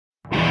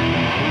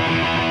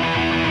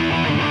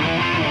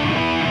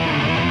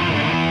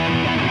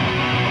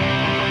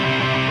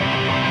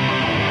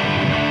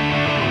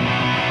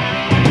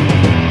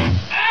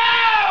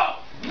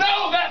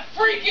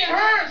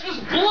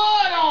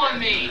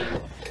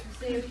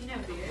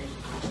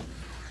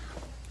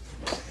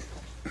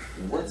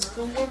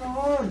going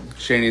on?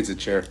 Shay needs a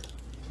chair.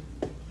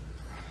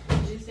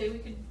 Did you say we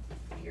could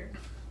beer?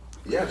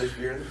 Yeah, there's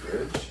beer in the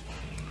fridge.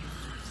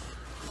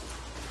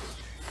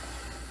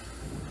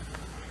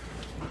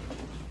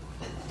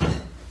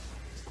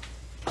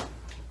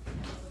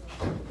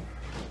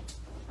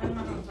 I don't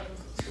know how to play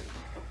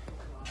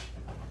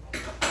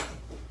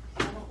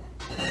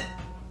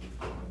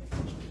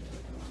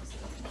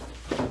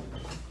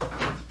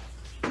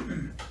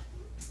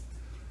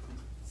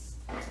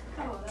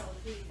Oh, that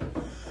was easy.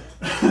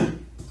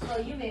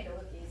 Well, you made it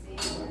look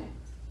easy anyway.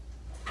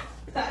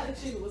 That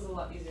actually was a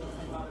lot easier than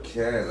I thought it would be.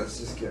 Okay, let's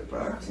just get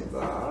back to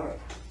that.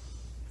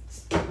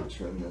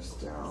 Turn this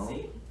down.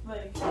 See?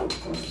 Like. Oh,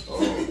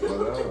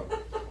 what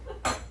up?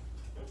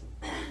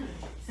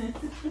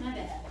 My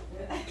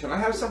bad. Can I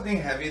have something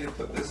heavy to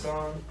put this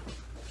on?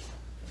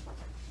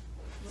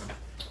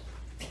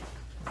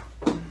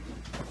 You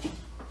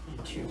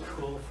too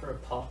cool for a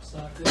pop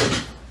socket?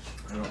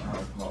 I don't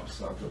have a pop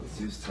socket. Let's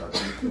use touch.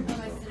 Am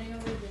I sitting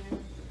over there?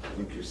 I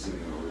think you're sitting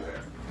over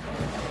there.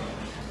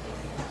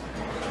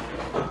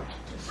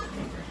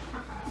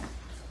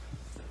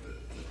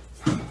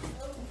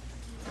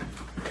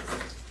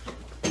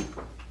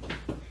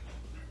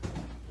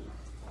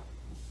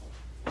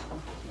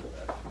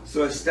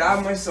 So I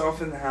stabbed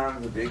myself in the hand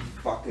with a big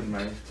fucking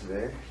knife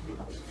today.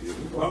 It's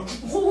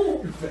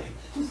beautiful.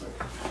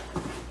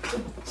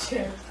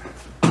 Chair.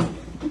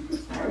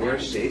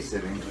 Where's Shay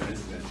sitting? The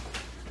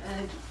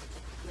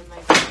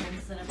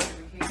microphone's set up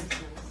over here.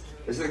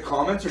 Is the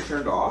comments are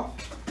turned off?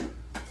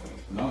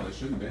 No, they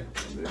shouldn't be.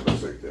 It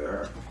looks like they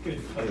are. Good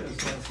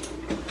focus.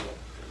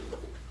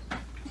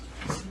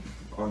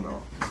 Oh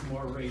no. There's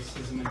more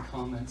racism in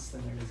comments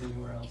than there is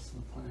anywhere else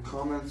on the planet.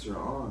 Comments are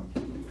on.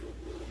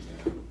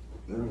 Yeah.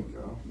 There we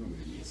go.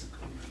 Nobody needs a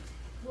comment.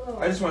 Whoa.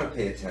 I just want to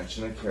pay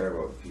attention. I care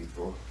about the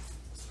people.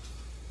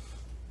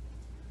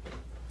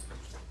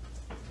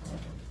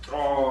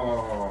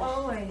 Oh,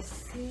 Oh, I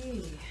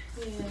see.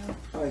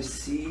 Yeah. I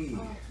see.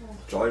 Oh,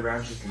 Jolly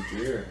Ranchers and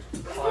beer.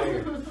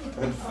 Fire.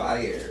 And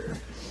fire.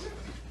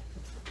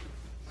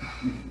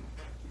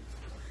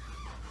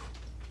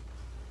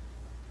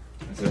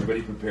 Is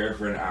everybody prepared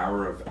for an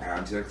hour of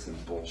antics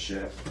and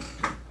bullshit?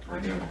 I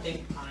don't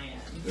think I am.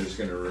 They're just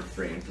gonna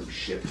refrain from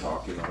shit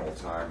talking the whole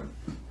time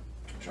and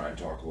try and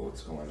talk about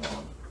what's going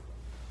on.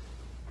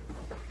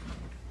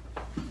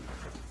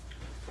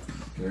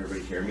 Can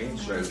everybody hear me?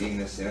 Should I lean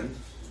this in?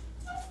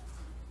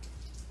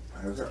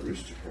 I've got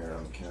rooster hair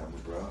on the camera,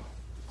 bro.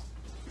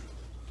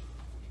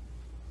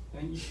 I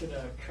think you should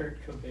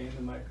Kurt Cobain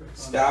the microphone.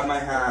 Stab my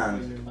Really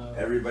hand. loud.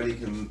 Everybody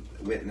can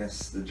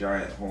witness the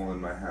giant hole in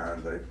my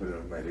hand that I put in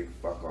with my big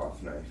fuck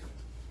off knife.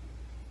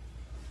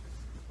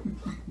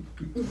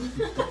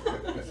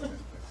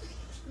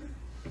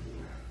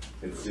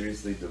 It's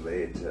seriously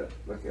delayed to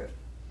look at.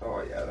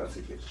 Oh yeah, that's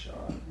a good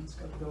shot. It's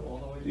got to go all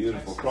the way to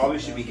Beautiful. Texas. Probably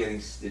should be getting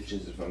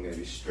stitches if I'm gonna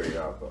be straight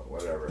up, but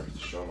whatever. The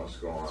show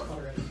must go It's on.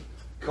 already.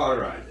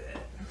 Cauterize it.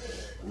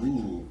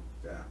 Ooh,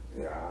 yeah.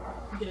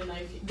 Yeah. Get a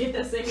knife. Get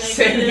the same knife.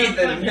 Same and meat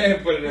then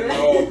and put it in the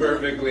hole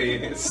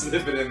perfectly.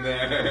 Slip it in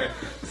there.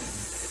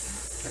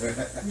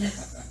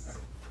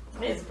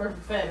 It's a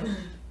perfect fit.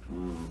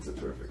 It's a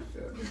perfect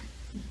fit.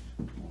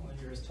 Well,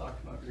 you were just talking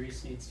about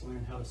Reese needs to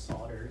learn how to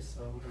solder,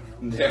 so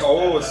you know. Yeah,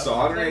 oh, a That up.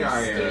 soldering Very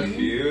iron. skinny.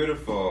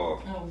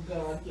 Beautiful. Oh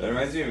god. That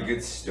reminds me of a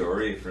good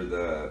story for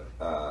the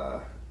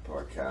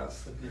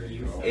podcast. The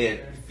youth In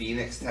out there.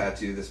 Phoenix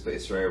Tattoo, this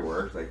place where I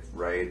worked, like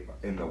right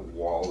in the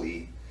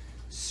Wally,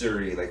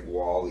 Surrey, like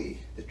Wally,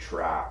 the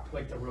trap.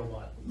 Like the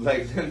robot.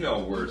 Like, no,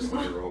 worse than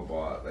a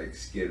robot, like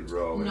Skid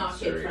Row in Not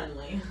Surrey. kid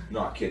friendly.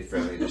 Not kid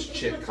friendly. This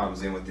chick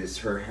comes in with this,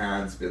 her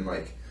hand's been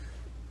like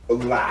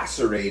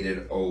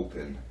lacerated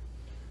open.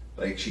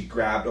 Like she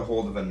grabbed a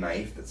hold of a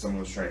knife that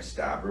someone was trying to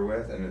stab her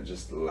with and it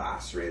just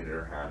lacerated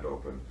her hand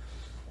open.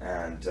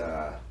 And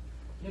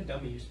You're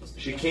dummy, you're supposed to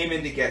she know. came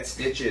in to get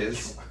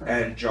stitches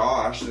and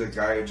Josh, the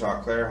guy who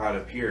taught Claire how to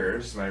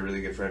pierce, my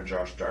really good friend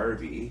Josh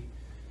Darby,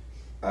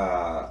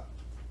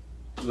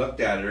 looked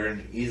at her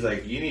and he's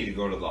like, you need to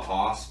go to the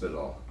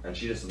hospital. And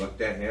she just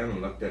looked at him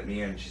and looked at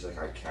me and she's like,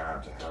 I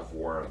can't, I have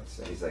warrants.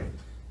 And he's like,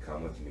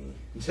 come with me.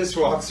 Just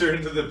walks her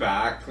into the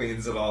back,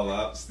 cleans it all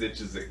up,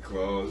 stitches it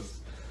closed.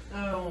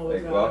 Oh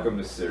Like, god. welcome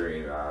to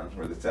Surrey, man,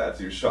 where the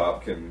tattoo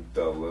shop can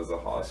double as a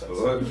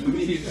hospital if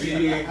need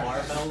be.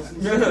 Barbells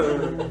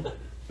and stuff.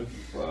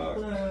 Fuck.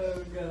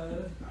 Oh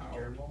god.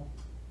 Gerbil.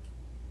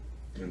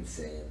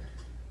 Insane.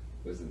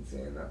 It was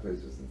insane. That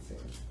place was insane.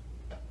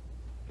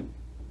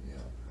 Yeah.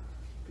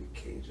 Big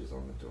cages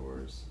on the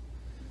doors.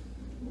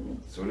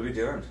 So what are we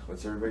doing?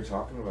 What's everybody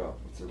talking about?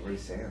 What's everybody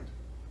saying?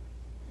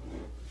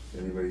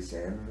 Anybody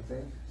saying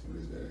anything?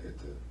 Somebody's gotta hit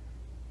the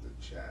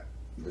chat.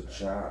 The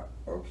chat.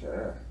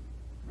 Okay.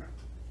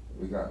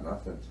 We got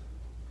nothing.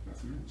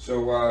 Nothing. So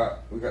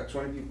we got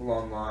 20 people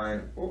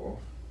online. Oh.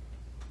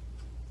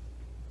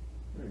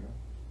 There you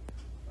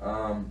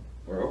go.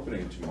 We're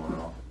opening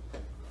tomorrow.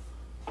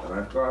 And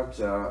I've got,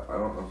 I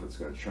don't know if it's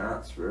going to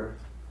transfer.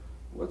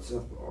 What's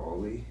up,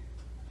 Ollie?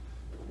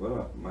 What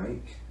up,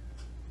 Mike?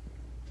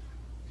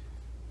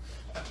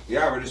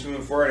 yeah, we're just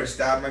moving forward. I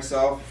stabbed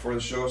myself before the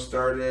show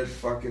started.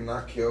 Fucking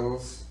nut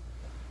kills.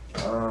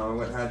 Went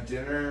and had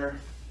dinner.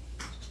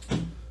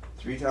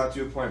 3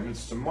 tattoo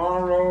appointments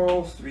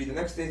tomorrow. 3 the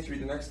next day. 3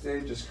 the next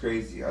day. Just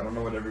crazy. I don't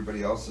know what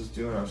everybody else is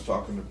doing. I was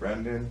talking to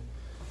Brendan.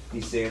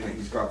 He's saying that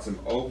he's got some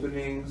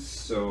openings.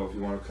 So if you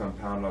want to come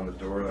pound on the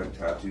door like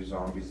Tattoo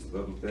Zombies a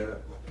little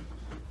bit,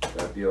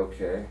 that'd be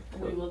okay.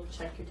 We will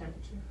check your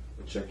temperature.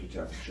 We'll check your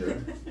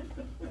temperature.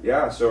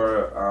 Yeah, so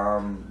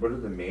what are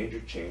the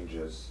major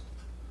changes?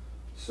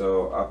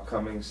 So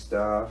upcoming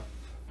stuff.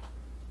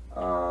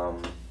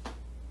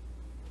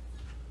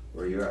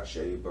 Where you at,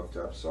 Shay? You booked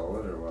up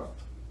solid or what?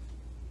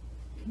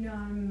 No,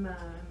 I'm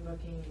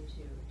looking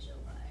into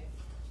July.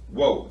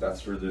 Whoa,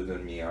 that's further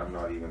than me. I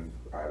haven't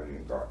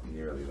even got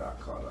nearly that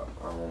caught up.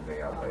 I'm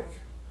only at like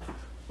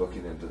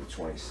looking into the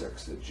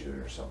 26th of June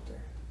or something.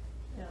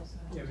 I also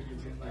have Yeah, but you're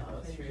doing like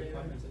about 3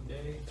 appointments a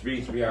day.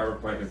 3 3-hour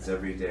appointments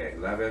every day.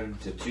 11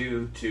 to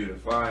 2, 2 to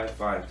 5,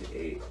 5 to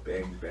 8.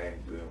 Bang,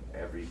 bang, boom,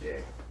 every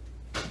day.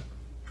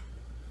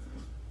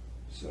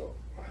 So.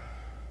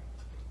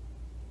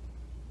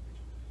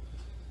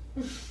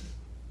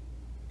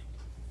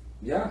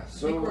 Yeah, I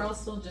think we're so. all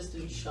still just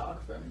in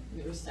shock from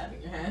you were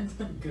stabbing your hands.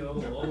 Go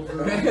over all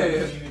the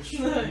new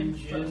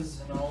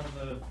changes and all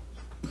the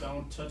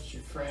don't touch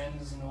your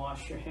friends and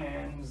wash your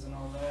hands and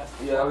all that.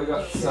 Yeah, we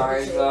got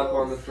signs up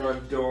on the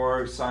front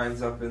door,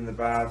 signs up in the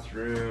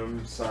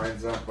bathroom,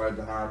 signs up by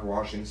the hand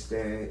washing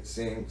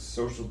sinks,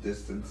 social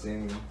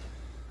distancing.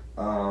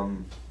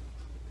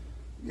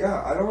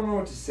 Yeah, I don't know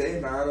what to say,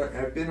 man.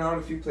 I've been out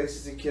a few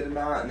places in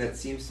Kitimat and it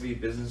seems to be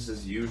business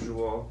as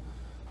usual.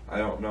 I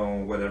don't know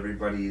what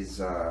everybody's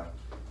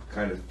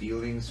kind of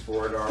feelings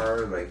for it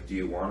are. Like, do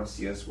you want to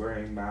see us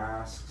wearing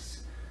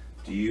masks?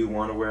 Do you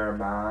want to wear a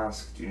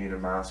mask? Do you need a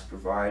mask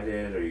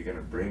provided? Are you going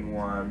to bring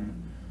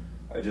one?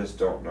 I just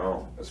don't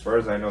know. As far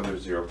as I know,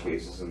 there's 0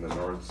 cases in the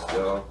north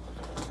still.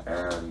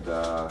 And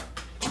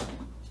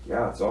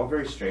yeah, it's all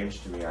very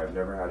strange to me. I've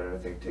never had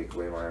anything take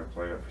away my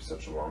employment for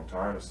such a long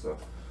time. It's the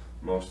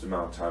most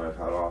amount of time I've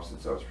had off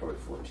since I was probably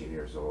 14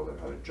 years old. I've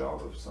had a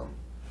job of some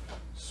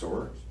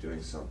sort,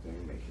 doing something,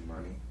 making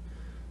money.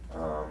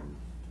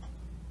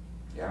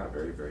 Yeah,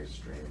 very, very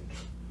strange.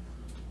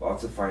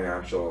 Lots of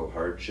financial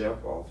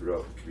hardship all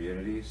throughout the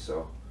community,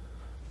 so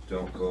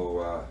don't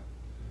go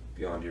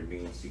beyond your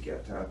means to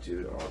get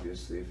tattooed.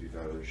 Obviously, if you've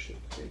got other shit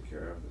to take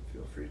care of, then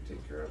feel free to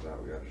take care of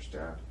that. We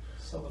understand.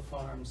 Sell the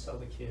farm, sell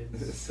the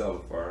kids. Sell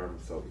the farm,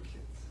 sell the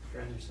kids.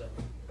 Grind yourself.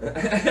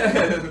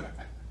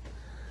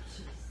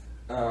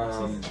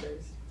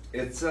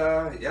 It's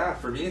yeah,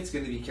 for me it's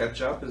gonna be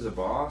catch up as a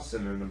boss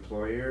and an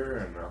employer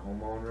and a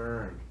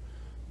homeowner and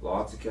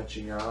lots of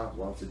catching up,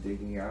 lots of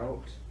digging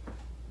out.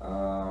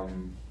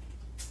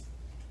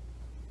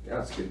 Yeah,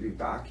 it's good to be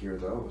back here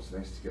though. It's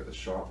nice to get the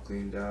shop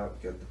cleaned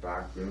up, get the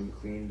back room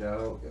cleaned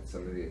out, get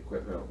some of the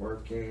equipment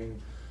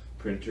working,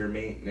 printer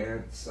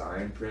maintenance,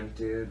 sign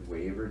printed,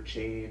 waiver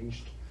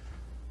changed,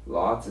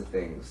 lots of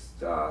things.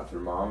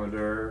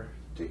 Thermometer,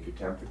 take your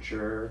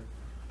temperature,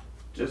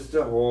 just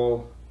a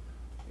whole,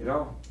 you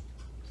know,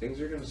 things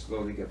are gonna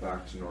slowly get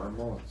back to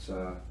normal. It's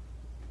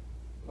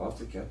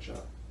lots of catch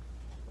up.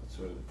 That's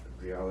what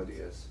reality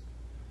is.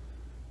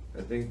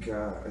 I think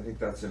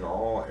that's in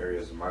all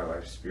areas of my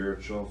life: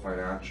 spiritual,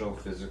 financial,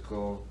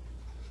 physical,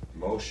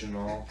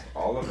 emotional,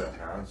 all of it,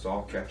 man. It's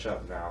all catch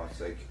up now. It's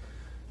like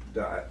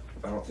I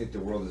don't think the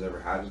world has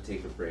ever had to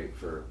take a break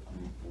for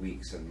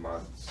weeks and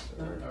months.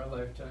 Not in our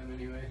lifetime,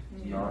 anyway.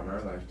 Not in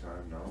our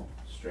lifetime, no.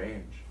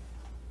 Strange.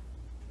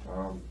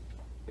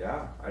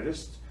 Yeah,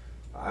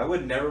 I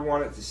would never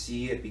want it to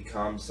see it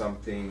become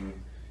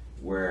something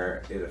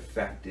where it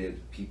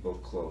affected people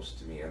close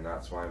to me, and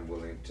that's why I'm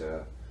willing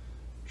to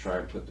try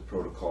and put the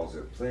protocols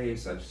in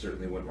place. I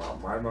certainly wouldn't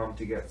want my mom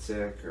to get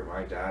sick, or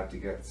my dad to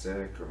get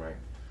sick, or I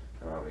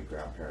don't have any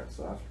grandparents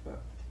left,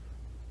 but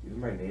even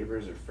my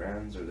neighbors or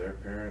friends or their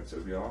parents, it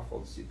would be awful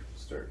to see people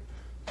start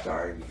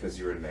dying because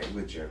you were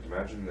negligent.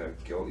 Imagine the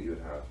guilt you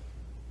would have.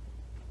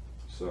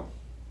 So,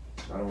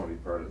 I don't want to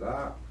be part of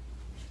that.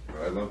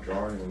 But I love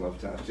drawing and love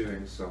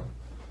tattooing, so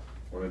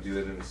I want to do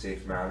it in a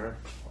safe manner.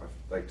 I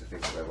like to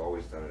think that I've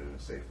always done it in a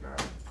safe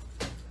manner.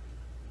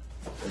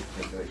 I like to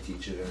think that I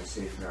teach it in a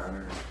safe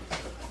manner.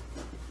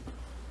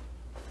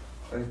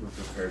 I think we're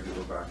prepared to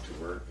go back to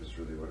work is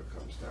really what it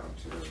comes down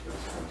to.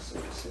 Everybody's kind of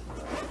sick of sitting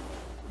around.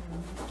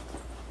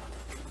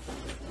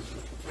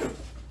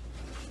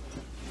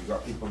 You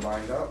got people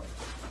lined up?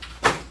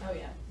 Oh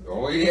yeah.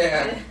 Oh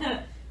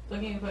yeah!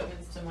 Booking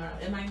appointments tomorrow.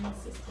 Am I in the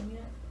system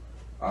yet?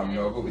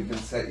 No, but we can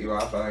set you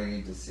up. I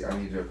need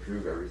to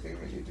approve everything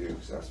that you do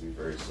because it has to be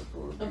very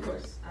simple. Of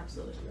course,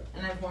 absolutely. Yeah.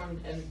 And I've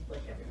warned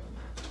everyone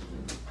that.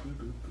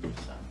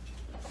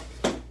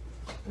 So.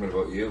 What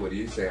about you? What do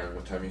you say on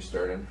what time you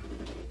starting?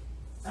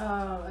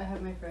 I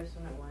have my first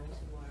one at 1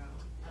 tomorrow.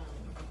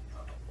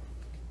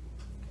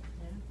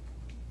 Yeah,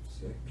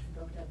 Sick.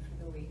 booked up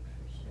for the week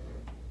for sure.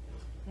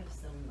 I have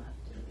some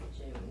left in the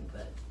gym,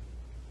 but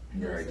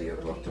Your mostly idea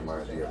booked and my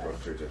booking idea July.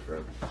 booked are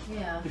different.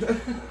 Yeah.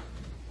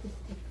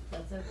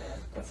 That's okay.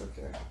 That's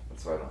okay.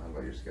 That's why I don't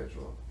handle your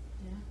schedule.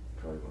 Yeah.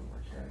 Probably wouldn't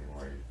work here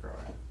anymore, you'd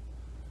cry.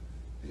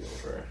 Be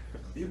over.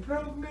 You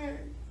broke me!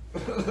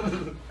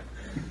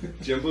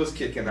 Jimbo's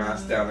kicking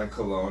ass down in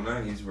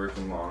Kelowna. He's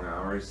working long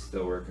hours,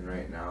 still working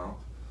right now.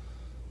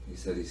 He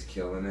said he's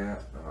killing it.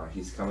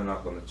 He's coming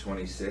up on the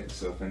 26th,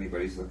 so if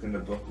anybody's looking to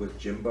book with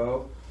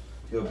Jimbo,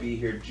 he'll be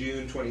here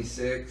June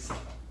 26th.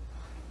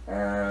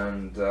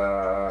 And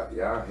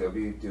yeah, he'll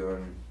be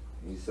doing,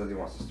 he says he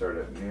wants to start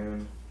at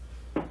noon.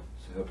 So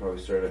he'll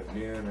probably start at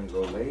noon and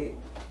go late.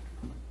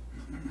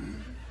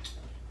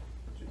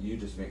 You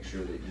just make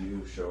sure that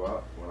you show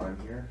up when I'm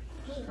here.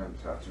 Just kind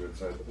of tattoo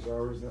inside those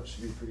hours. That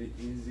should be pretty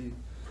easy.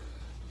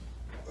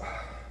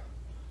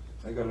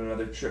 I got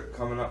another trip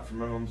coming up for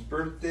my mom's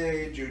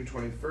birthday, June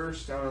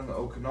 21st, down in the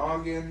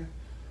Okanagan.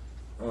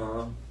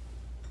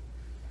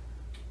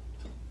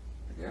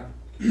 Yeah.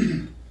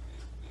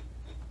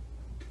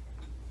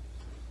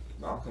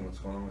 Malcolm, what's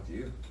going on with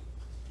you?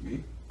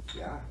 Me?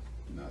 Yeah.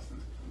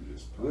 Nothing. I'm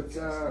just. What's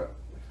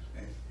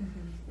Hey,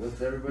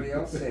 what's everybody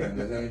else saying?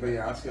 Does anybody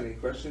ask any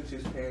questions?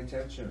 Who's paying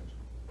attention?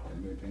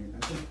 anybody paying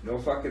attention? No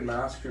fucking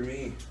mask for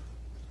me.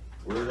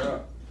 Word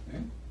up.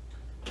 Hey?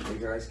 You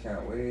guys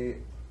can't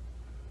wait.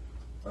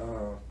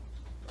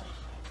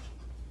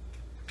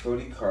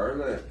 Cody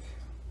Karlick.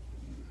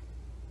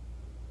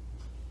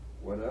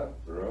 What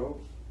up, bro?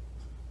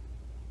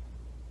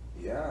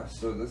 Yeah,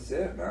 so that's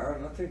it,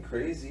 man. Nothing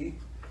crazy.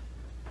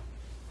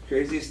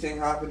 Craziest thing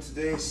happened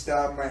today,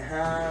 stabbed my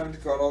hand,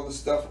 got all the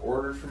stuff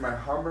ordered for my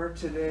Hummer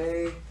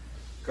today,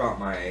 got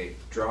my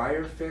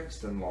dryer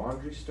fixed and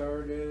laundry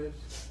started,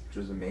 which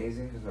was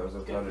amazing because I was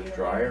without a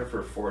dryer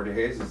for 4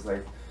 days. It's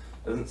like,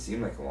 doesn't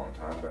seem like a long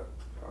time, but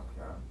fuck,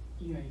 man.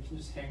 You know, you can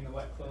just hang the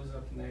wet clothes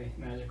up and they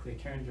magically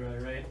turn dry,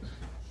 right?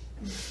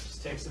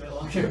 Just takes a bit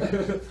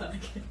longer.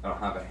 I don't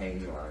have a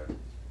hanging line.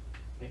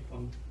 Make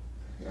one.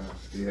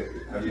 Yeah.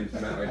 Have you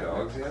met my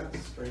dogs yet?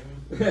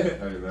 Screaming.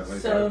 Have you met my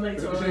So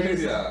dogs? many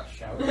times. Yeah.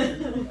 Shower.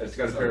 I just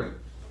got a pair of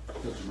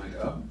Tilt your mic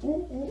up.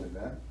 Like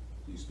that.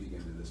 You speak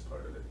into this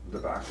part of it. the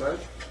backside.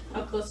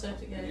 How close do I have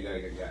to You get? gotta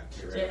get, yeah.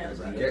 Get Yeah, right,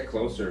 right. Get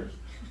closer.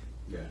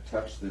 Yeah.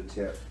 Touch the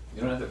tip.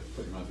 You don't have to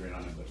put your mouth right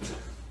on it,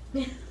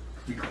 but.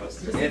 Be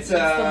close to it. It's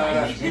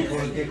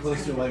Get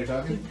close to it while you're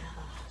talking.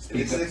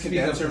 It's a Speak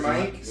condenser up if you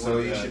want- mic, you so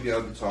want you the- should be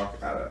able to talk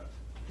at it.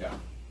 Yeah.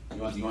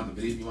 You want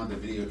the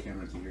video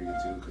camera to hear you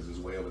too, because it's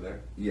way over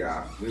there.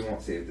 Yeah, we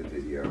won't save the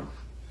video.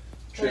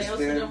 But I also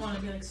Tristan, don't want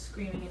to be like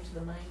screaming into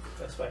the mic.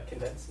 That's why it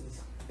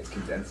condenses. it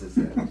condenses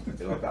it.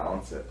 It'll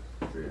balance it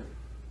for you.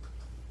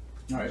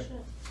 All right.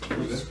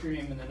 You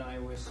scream and then I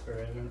whisper,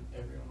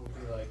 everyone will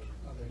be like,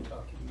 oh, they're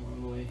talking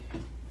normally.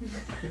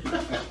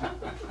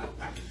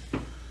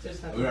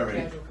 Just We are a ready.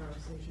 casual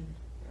conversation.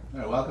 All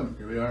right, welcome.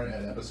 Here we are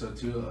at episode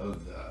 2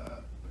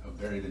 of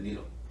Bury the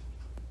Needle,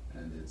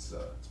 and it's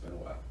been a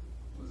while.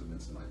 What has it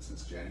been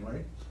since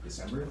January,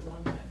 December,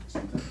 Long time.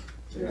 sometime?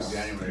 Yeah.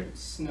 January.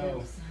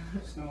 Snow.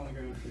 Snow on the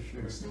ground for It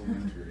sure. was still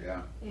winter,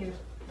 yeah. Ew.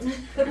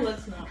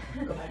 Let's not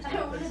go back to I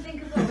don't want to this.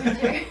 think about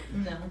winter.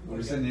 No.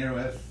 We're sitting here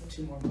with.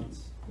 2 more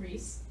months.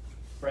 Reese.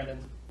 Brendan.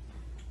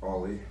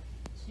 Ollie.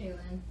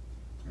 Shaylin.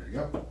 There you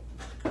go.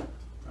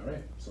 All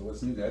right. So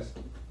what's new, guys?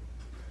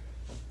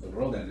 The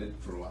world ended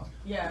for a while.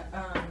 Yeah,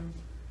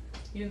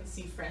 you didn't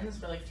see Friends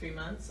for like 3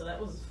 months, so that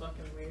was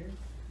fucking weird.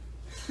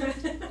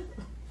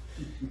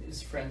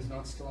 Is Friends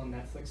not still on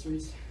Netflix,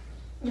 Reese?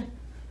 You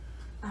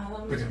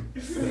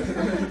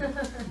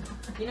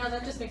know,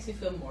 that just makes me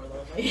feel more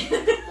lonely.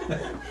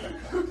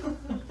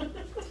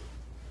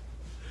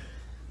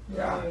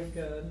 Yeah. Oh,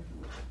 good.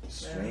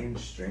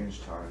 Strange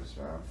times,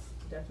 man.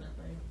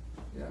 Definitely.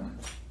 Yeah.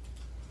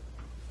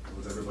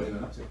 What's everybody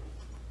been up to?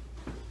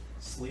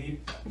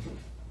 Sleep.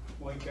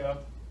 Wake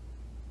up.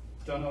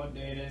 Don't know what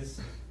day it is.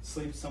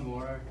 Sleep some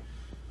more.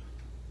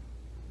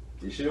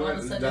 You should All of a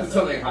have sudden done it's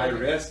something like- high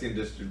risk and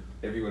just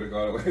if you would have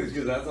got away,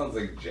 because that sounds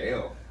like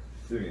jail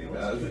to me.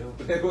 What's jail?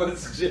 It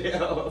was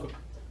jail.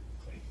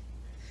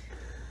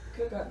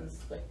 Could have gotten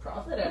like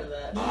profit out of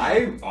that.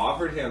 I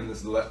offered him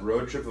this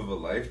road trip of a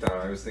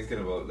lifetime. I was thinking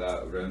about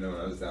that random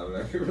when I was down in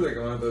Vancouver. Like,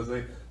 I was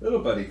like, little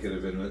buddy could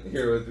have been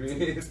here with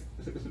me.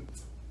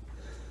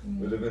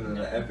 Would have been an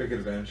epic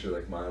adventure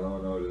like Milo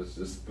and Otis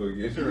just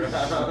boogieing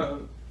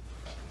around.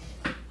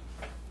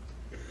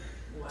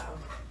 Wow.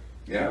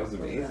 Yeah, it was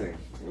amazing.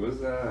 It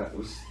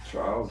was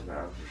trials,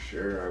 man, for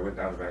sure. I went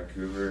down to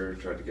Vancouver,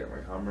 tried to get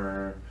my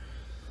Hummer.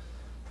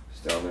 Was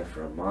down there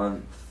for a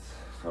month.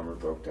 Hummer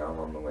broke down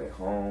on the way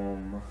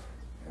home.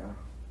 Yeah.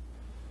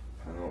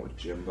 Hung out with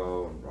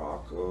Jimbo and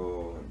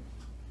Rocco and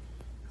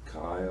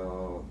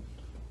Kyle.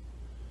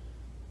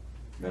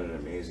 Met an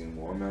amazing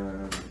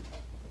woman.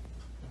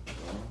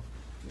 Well,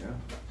 yeah,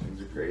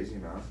 things are crazy,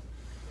 man.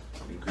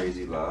 In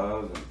crazy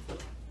love and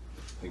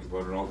think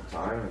about it all the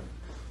time. And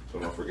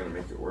don't know if we're gonna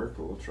make it work,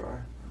 but we'll try.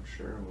 I'm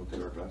sure we'll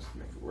do our best to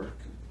make it work.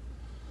 And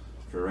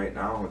for right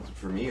now,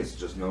 for me, it's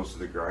just nose to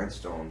the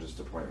grindstone, just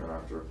appointment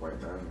after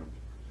appointment. And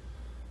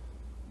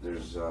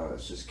there's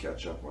it's just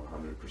catch up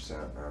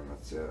 100%, man.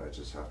 That's it. I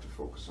just have to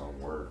focus on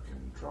work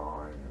and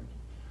drawing and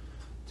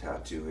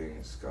tattooing.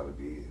 It's got to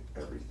be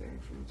everything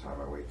from the time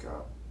I wake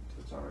up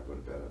to the time I go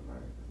to bed at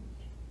night.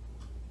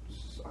 And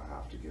just, I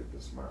have to give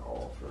this my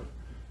all for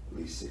at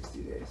least 60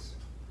 days.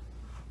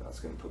 That's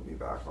going to put me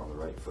back on the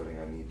right footing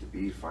I need to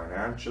be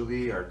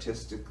financially,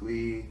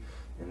 artistically,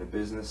 in the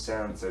business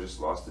sense. I just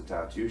lost a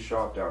tattoo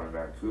shop down in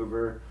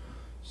Vancouver.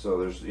 So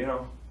there's, you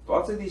know,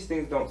 lots of these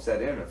things don't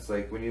set in. It's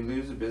like when you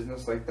lose a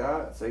business like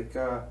that, it's like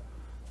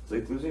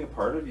losing a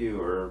part of you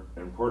or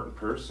an important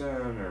person,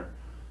 or,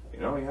 you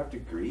know, you have to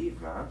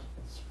grieve, man.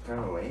 It's kind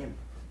of lame.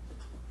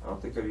 I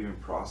don't think I've even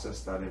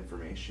processed that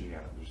information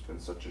yet. There's been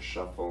such a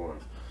shuffle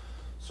and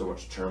so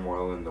much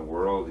turmoil in the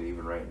world, and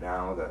even right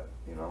now, that,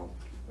 you know,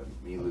 that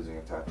me losing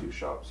a tattoo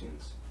shop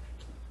seems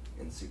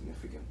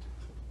insignificant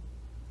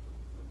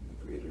in the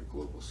greater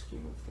global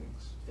scheme of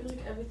things. I feel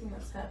like everything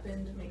that's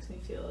happened makes me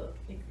feel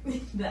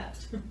like that.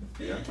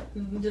 Yeah?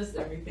 Just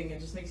everything. It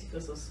just makes you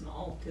feel so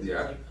small. Because Yeah.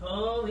 you're like,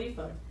 holy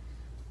fuck,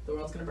 the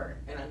world's gonna burn.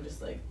 And I'm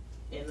just like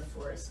in the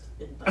forest.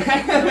 In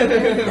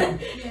Yeah.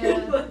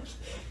 like,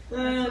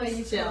 That's why just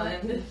you feel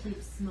like you chilling.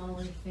 keep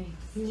smaller things.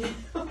 No.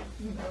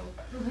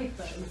 Like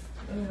bugs.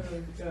 Oh,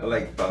 God. I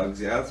like bugs,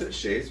 yeah, that's what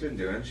Shay's been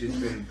doing. She's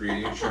been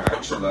breeding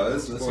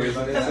tarantulas, Let's hear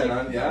about poisonous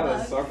that. and yeah,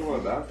 let's talk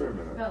about that for a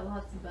minute. Got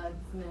lots of bugs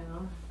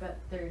now. Got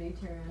 30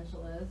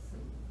 tarantulas.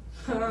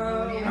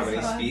 Oh. How many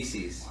Bugs.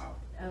 species? Wow.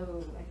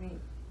 Oh, I think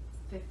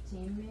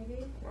 15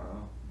 maybe?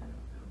 Wow. I don't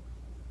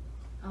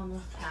know.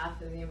 Almost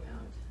half of the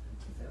amount.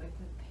 Because I like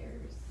the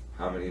pairs.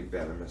 How many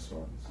venomous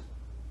ones?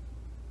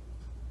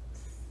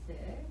 6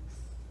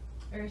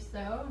 or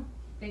so.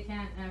 They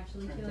can't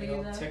actually Aren't kill they you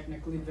all though.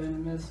 technically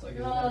venomous? Like, is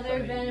Well, that they're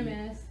how they eat?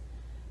 venomous.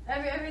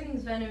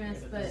 Everything's venomous,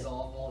 Does it but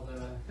dissolve all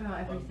the oh,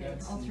 everything.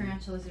 guts All and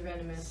tarantulas are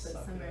venomous, but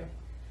suck some it are up?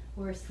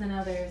 worse than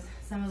others.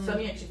 Some of So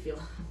them you actually feel.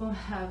 will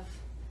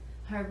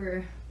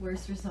harbor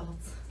worse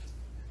results.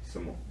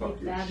 Some will fuck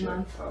Big your bad shit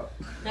month. up.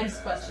 Next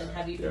question: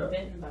 have you been Yeah.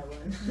 bitten by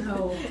one?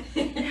 No,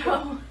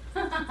 no.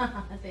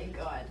 Thank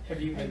God.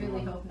 Have you I been really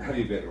one? hope not. Have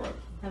you bitten one?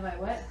 Have I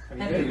what? Have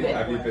you been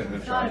Have you one? bitten a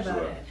I've thought about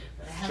tarantula? it,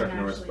 but I Chuck haven't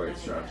Norris actually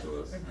bites done it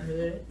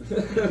yet.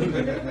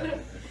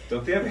 tarantulas.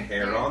 Don't they have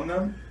hair on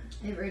them?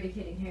 They have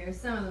eradicating hair.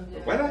 Some of them do.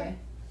 What? Anyway.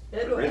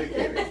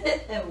 Eradicated.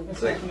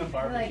 It's like- like when a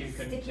barbecue Like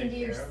couldn't sticking take to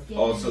your care of. skin.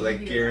 Also, and like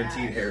give you a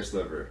guaranteed rash. hair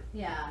sliver.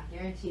 Yeah,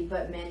 guaranteed,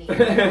 but many.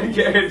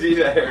 Guaranteed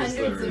hair Hundreds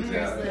slivers, of hair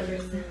yeah.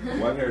 slivers.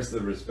 One hair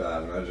sliver's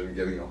bad. Imagine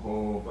getting a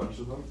whole bunch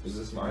of them. Is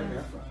this mine? Yeah.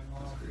 Yeah. Fine,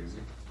 well, That's crazy.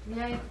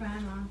 Yeah, you fry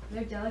them all.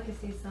 They're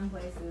delicacies some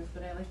places,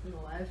 but I like them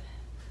alive.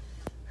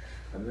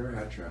 I've never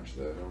had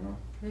tarantula. I don't know.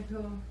 They're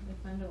cool. They're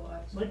fun to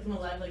watch. Like them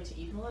alive, like to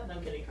eat them alive? No,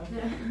 I'm kidding. I'm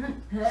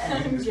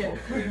kidding. Just Yeah.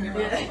 put it in your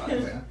mouth a lot,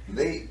 yeah.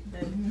 They,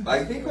 Then-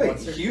 I think, like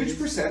What's their huge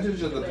taste?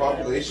 percentage of the Yeah.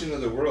 population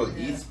of the world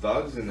Yeah. eats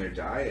bugs in their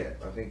diet.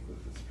 I think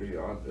it's pretty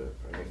odd that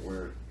I think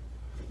we're.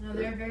 No,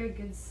 they're a very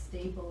good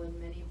staple in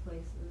many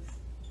places.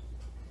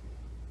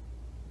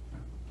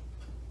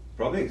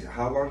 Probably.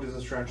 How long does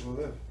this tarantula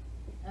live?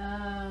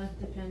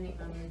 Depending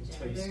on the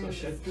Until you gender of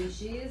squish the it.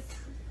 species,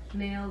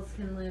 males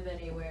can live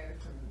anywhere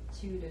from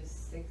 2 to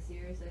 6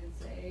 years,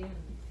 I'd say, and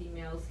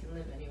females can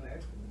live anywhere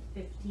from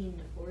 15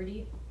 to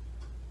 40.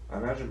 I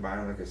imagine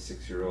buying like a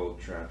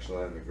 6-year-old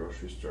tarantula in the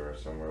grocery store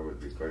somewhere would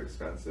be quite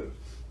expensive.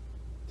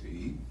 To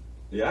eat?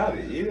 Yeah, to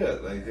eat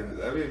it. Like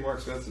that'd be more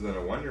expensive than a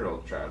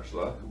 1-year-old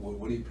tarantula.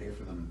 What do you pay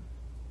for them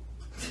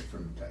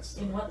from pet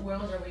store? In what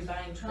world are we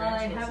buying Well,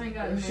 I tarantulas? haven't in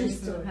gotten grocery many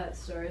from the store? pet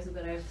stores,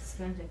 but I've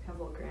spent a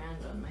couple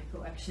grand on my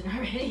collection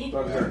already.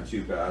 Bugs aren't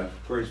too bad.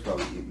 Corey's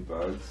probably eating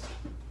bugs.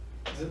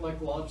 Is it like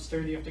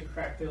lobster? Do you have to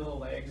crack their little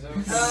legs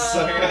open?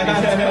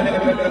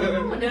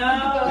 Oh, no!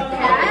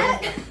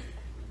 Cat?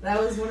 That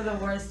was one of the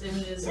worst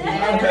images we've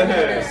Yeah.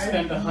 ever.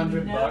 Spend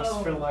 $100 No.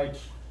 for like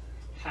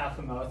half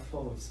a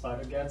mouthful of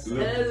spider guts. Look,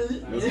 Yeah.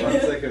 this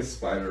one's like a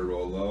spider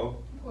roll though.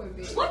 Poor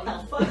baby. What the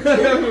fuck?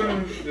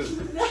 Just,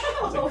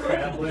 It's a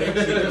crab leg.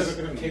 You just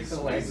kick the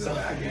legs Squeeze the off.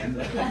 back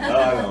end.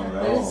 I don't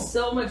know. There's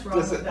so much wrong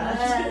Does with it,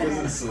 that. does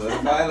it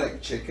solidify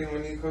like chicken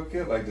when you cook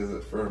it? Like, does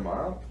it firm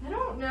up? I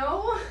don't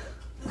know.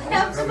 I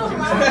have some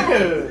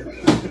alive.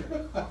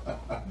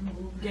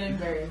 I'm getting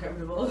very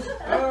uncomfortable.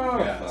 Oh,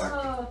 Yeah. fuck.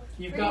 Oh,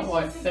 You've Freeze got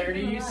what, doesn't 30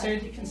 keep them you alive.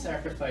 said? You can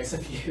sacrifice a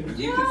few.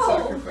 You No. can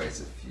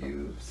sacrifice a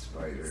few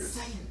spiders.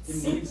 The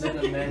needs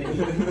of the many.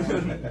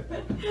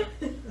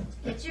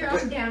 Get your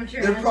own damn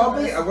They're tarantulas.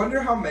 probably, I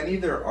wonder how many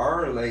there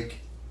are, like,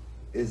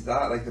 is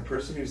that, like, the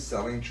person who's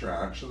selling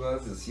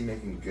tarantulas, is he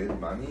making good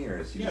money, or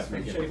is he Yeah, just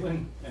from making...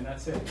 Shaylin, and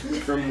that's it.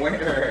 From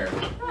where?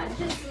 Not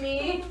just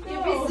me. No.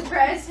 You'd be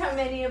surprised how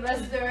many of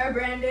us there are,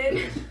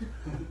 Brandon.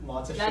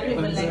 Lots of That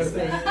people Shaylins like out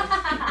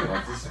there.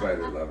 Lots of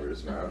spider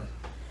lovers, man.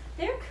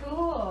 They're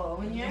cool.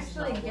 When you Just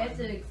actually not get one.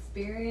 to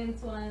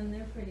experience one,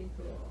 they're pretty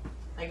cool.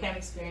 I can't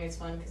experience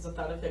one because the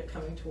thought of it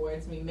coming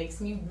towards me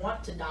makes me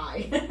want to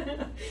die.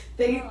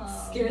 They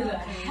Oh, scare the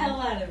nothing.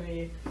 hell out of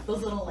me.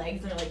 Those little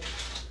legs, they're like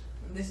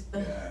this.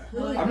 Yeah.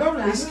 I'm not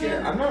really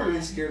scared. I'm not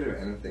really scared of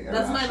anything.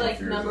 That's my, Irrational like,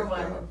 fears number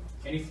like one.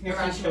 that. Anything I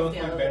can Irrational kill with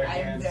my feeling. bare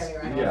I'm hands. very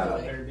I'm irrational.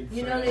 a very big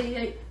You know fan.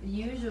 they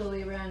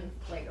usually run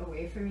like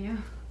away from you.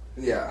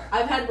 Yeah.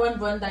 I've had one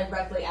run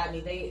directly at me.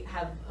 They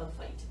have a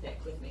fight to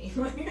pick with me.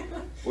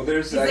 Well, Well,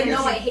 there's He's I like, guess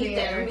no, I hate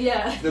them.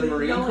 Yeah. the Like,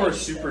 Marine no, I Corps hate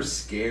is super them.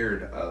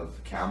 scared of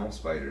camel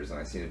spiders, and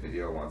I seen a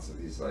video once of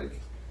these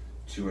like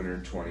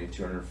 220,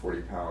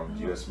 240 pound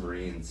U.S.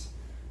 Marines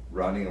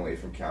running away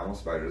from camel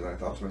spiders, and I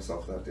thought to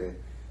myself that day,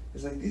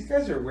 it's like these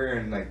guys are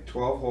wearing like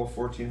 12-hole,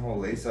 14-hole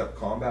lace-up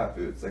combat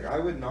boots. Like I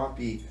would not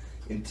be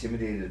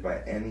intimidated by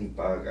any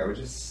bug. I would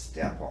just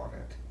step on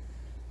it.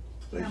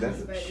 Like Camel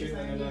that's spiders Shannon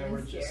aren't and I even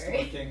were just scary.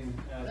 looking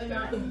at They're that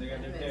not the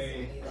venomous other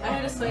day. either. I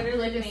had a spider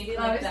like They're maybe just-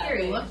 like it's that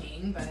scary big.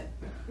 looking, but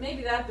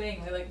Maybe that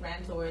big. They like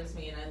ran towards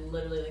me, and I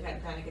literally like had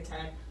a panic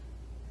attack.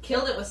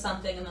 Killed it with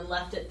something, and then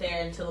left it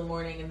there until the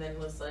morning, and then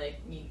was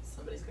like,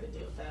 "Somebody's gonna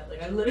deal with that."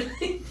 Like I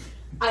literally,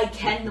 I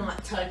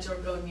cannot touch or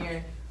go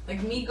near.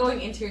 Like me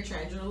going into your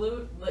tarantula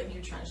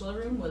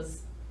room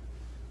was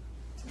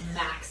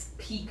max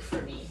peak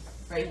for me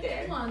right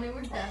there. come on, they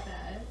weren't that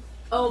bad.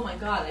 Oh my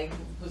god, I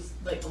was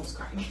like almost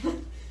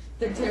crying.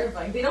 They're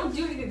terrifying. They don't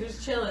do anything. They're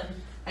just chilling.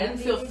 I didn't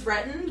feel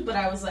threatened, but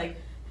I was like,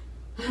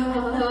 like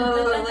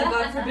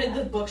God forbid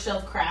the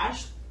bookshelf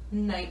crashed.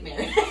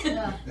 Nightmare.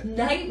 Yeah.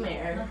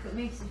 Nightmare. Look, it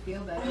makes you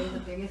feel better. The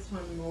biggest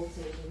one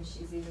molted, and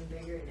she's even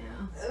bigger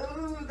now.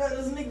 Oh, that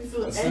doesn't make me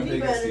feel What's the any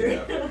biggest you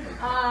better.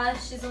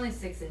 have? She's only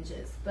 6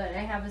 inches, but I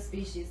have a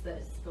species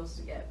that's supposed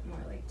to get more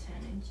like 10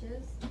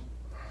 inches.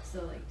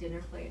 So like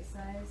dinner plate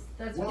size.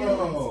 That's what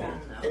Whoa.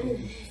 found though.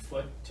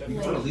 Foot to You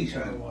put a leash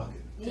on it and walk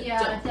it.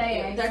 Yeah, Don't-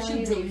 diagonally, that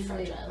should they be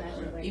usually fragile.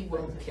 measure like It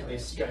won't kill They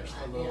it. stretch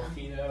the little Yeah.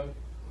 feet out.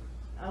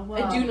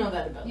 well, I do know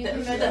that about you them.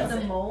 can measure That's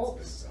the it. molt,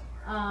 It's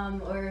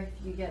bizarre. or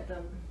if you get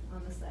them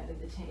on the side of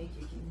the tank,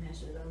 you can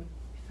measure them.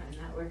 I find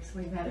that works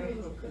way better.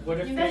 What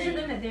if You they, measure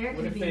them at their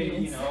what if they,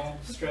 convenience.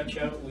 stretch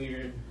out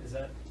weird? Is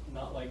that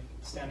not like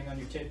standing on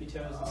your tippy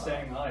toes and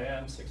saying, "Oh yeah,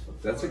 I'm 6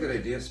 foot"? a good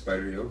idea.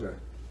 Spider yoga.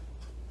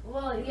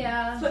 Well,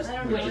 yeah, I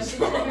don't know. You It's a just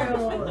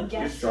general You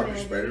guess. just drop your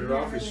spider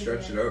off, you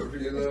stretch it out for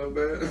you a little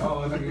bit.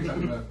 Oh, I thought you were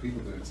talking about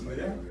people doing something.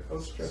 Yeah, I'll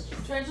stretch.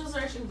 Tarantulas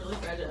are actually really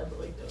fragile, but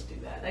like don't do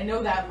that. I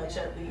know that much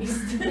at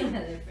least. Yeah, they're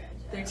fragile.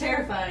 They're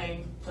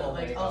terrifying, but Pull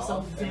like leg also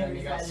off, and then very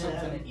you got fragile.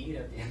 something to eat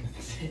at the end of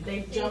the day. They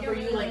You jump or don't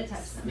you really like wanna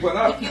touch them. What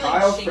up? If you, like,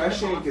 Kyle shake them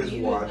Freshink off is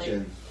you, like-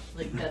 watching.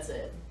 like that's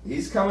it.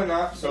 He's coming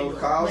up, so They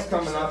Kyle's like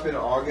coming up in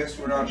themselves. August.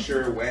 We're not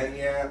sure when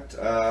yet.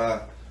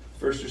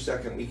 First or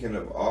second weekend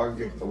of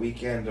August. The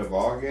weekend of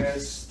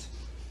August.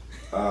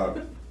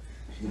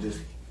 He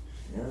just,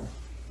 yeah,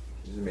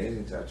 he's an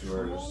amazing tattoo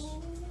artist,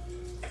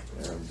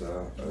 and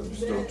I'm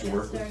stoked to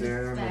work with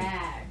him. and-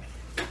 Bag.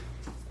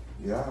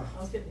 Yeah, I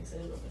was getting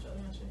excited about my other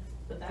actually,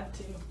 but that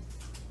too.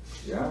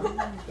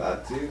 yeah,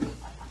 that too.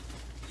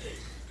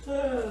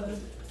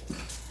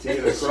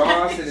 Taking a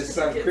cross and his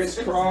son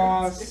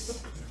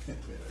crisscross.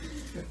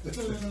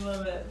 I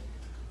love it.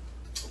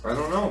 I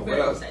don't know. What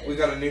Very else? excited. We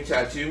got a new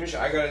tattoo machine.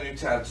 I got a new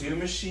tattoo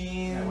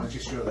machine. Yeah, why don't you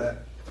show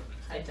that?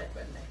 High tech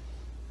Wednesday.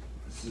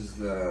 This is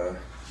the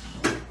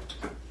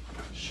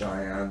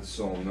Cheyenne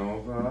Soul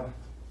Nova.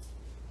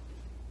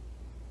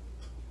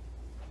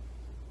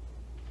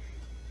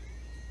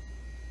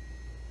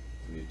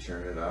 You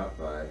turn it up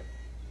by,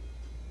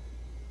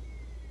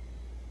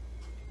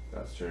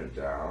 that's turn it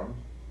down,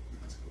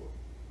 That's cool.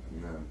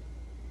 and then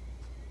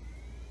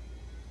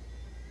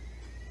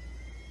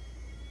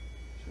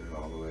turn it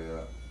all the way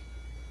up.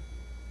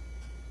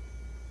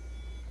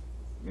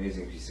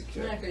 Amazing piece of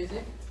Isn't that kit.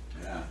 crazy?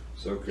 Yeah,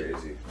 So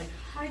crazy. Like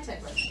high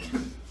tech Wednesday.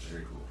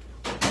 very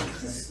cool.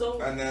 This is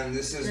so. And then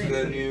this is Great.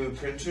 the new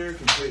printer,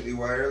 completely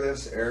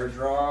wireless,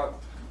 AirDrop,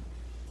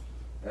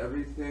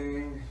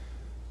 everything,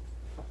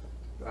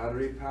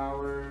 battery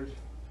powered,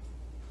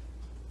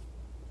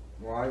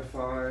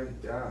 Wi-Fi.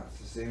 Yeah, it's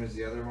the same as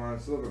the other one.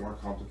 It's a little bit more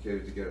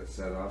complicated to get it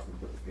set up and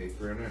put the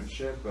paper in it and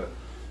shit, but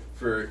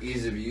for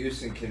ease of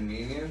use and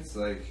convenience,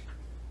 like,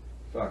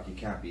 fuck, you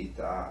can't beat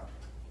that.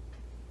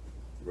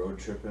 Road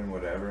tripping,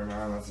 whatever,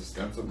 man. That's a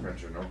stencil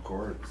printer, no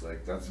cords.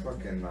 Like, that's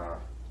fucking.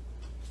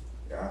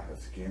 Yeah,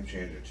 that's a game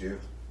changer too.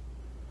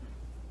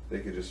 They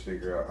could just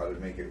figure out how to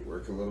make it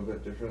work a little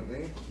bit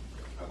differently.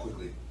 How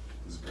quickly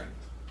does it print?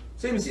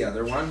 Same as the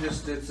other one,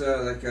 just it's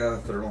like a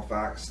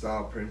Thermofax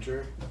style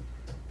printer.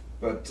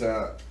 But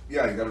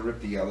yeah, you got to rip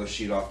the yellow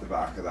sheet off the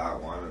back of that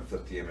one and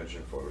flip the image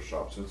in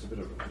Photoshop. So it's just a bit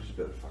of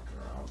fucking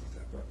around with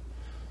it, but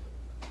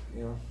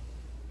you know,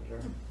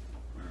 whatever.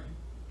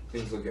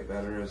 Things will get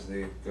better as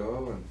they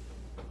go, and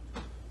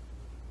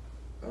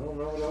I don't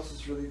know what else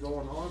is really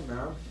going on,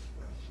 man.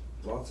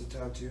 Lots of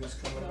tattoos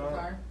coming Got a up.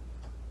 car.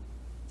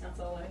 That's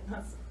all I.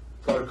 That's,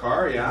 Got a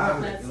car, yeah.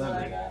 that's all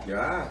I got.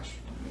 Gosh,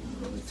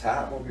 the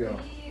Tatmobile.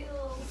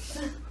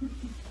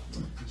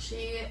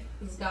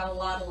 She's got a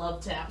lot of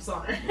love taps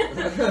on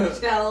her. She's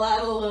got a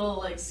lot of little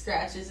like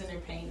scratches in her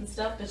paint and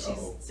stuff, but she's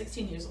Uh-oh.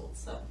 16 years old,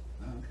 so.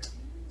 Oh, okay.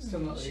 Still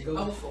not legal.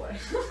 Oh, 04.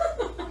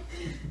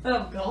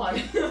 Oh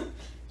god.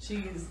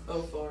 She's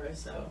 04,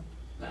 so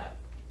that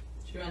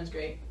she runs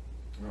great.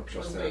 I don't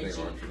trust Was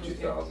anything way on for cheap.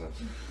 2000.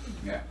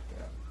 Yeah.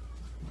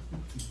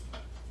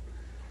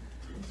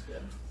 It's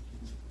good.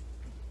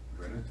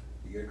 Brennan,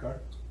 you get a car?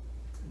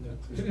 No.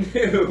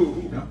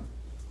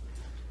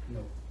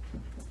 No.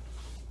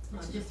 No.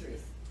 Just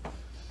Reese.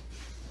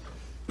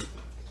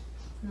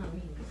 Not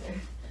me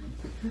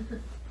either.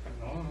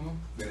 I don't know.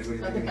 Anybody Got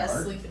make the any best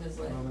art? sleep in his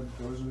life. While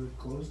the doors are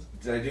closed?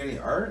 Did I do any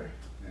art?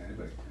 Yeah,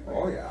 anybody?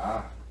 Oh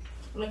yeah.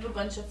 I have a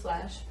bunch of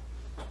flash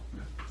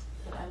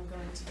that I'm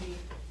going to be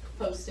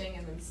posting,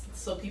 and then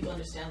so people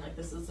understand like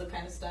this is the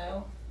kind of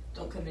style.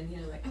 Don't come in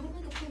here like I want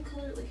like a full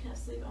color like half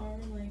sleeve arm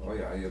like. Oh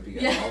yeah, you'll be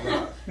getting all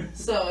that.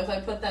 So if I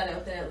put that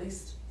out there, at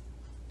least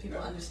people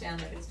Yeah.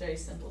 understand like it's very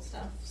simple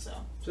stuff. So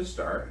Just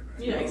start.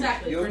 Yeah,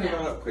 exactly, You'll for now.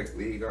 develop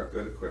quickly. You got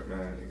good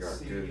equipment. You got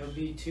See, good. you'll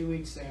be 2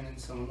 weeks in and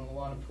someone will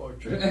want a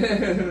portrait.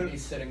 You'll be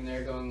sitting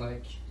there going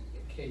like,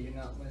 okay, you're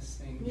not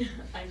listening.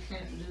 I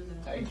can't do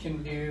that. I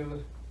can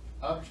do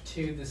up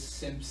to The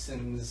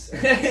Simpsons.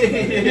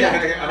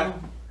 yeah.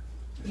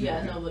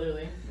 Yeah, no,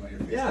 literally. Want your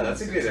face Yeah, to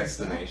that's a the good Simpsons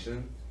style?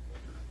 explanation.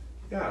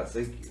 Yeah, it's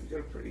like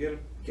you gotta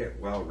get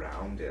well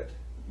rounded.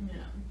 Yeah.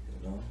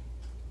 You know.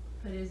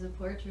 But it is a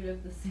portrait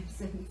of the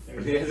Simpsons.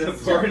 It is a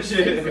It's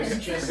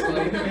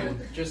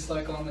portrait. just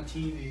like on the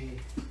TV.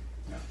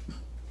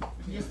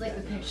 Just like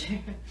the picture.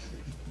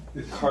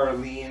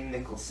 Carlene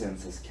Nicholson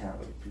says, "Can't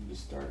wait for you to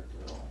start,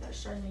 girl."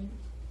 That's Charlene.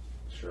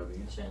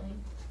 Charlene.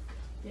 Charlene.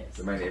 Yes. Is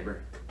it my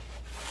neighbor?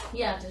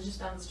 Yeah, they're just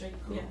down the street.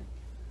 Cool. Yeah.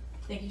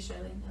 Thank you,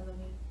 Charlene. I love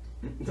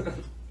you.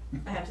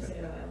 I have to say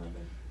that. I love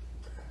you.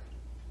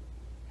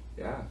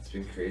 Yeah, it's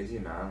been crazy,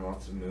 man.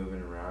 Lots of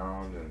moving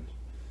around, and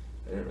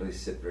I didn't really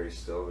sit very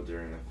still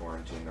during the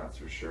quarantine, that's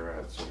for sure. I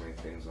had so many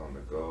things on the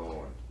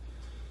go, and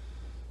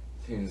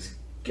things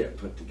get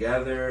put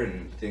together,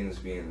 and things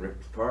being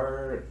ripped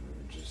apart, and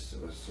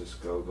let's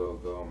just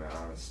go, man.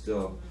 It's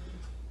still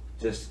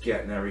just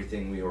getting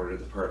everything. We ordered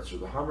the parts for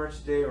the Hummer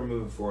today. We're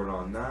moving forward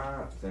on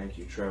that. Thank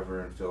you,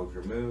 Trevor and Phil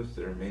Gramuth.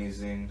 They're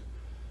amazing.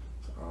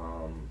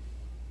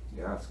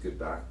 Yeah, it's good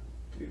to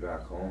be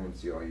back home and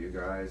see all you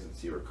guys and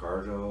see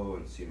Ricardo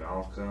and see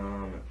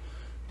Malcolm. And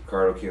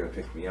Ricardo came and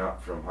picked me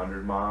up from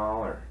 100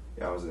 Mile,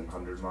 I was in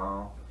 100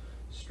 Mile,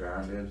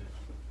 stranded.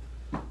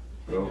 Hang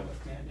Go. out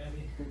with Aunt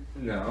Debbie.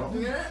 No,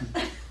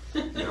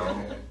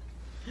 no.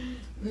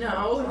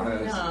 No.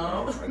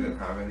 I didn't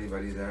have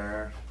anybody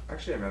there.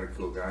 Actually, I met a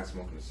cool guy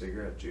smoking a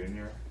cigarette,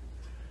 Junior.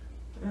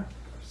 Yeah,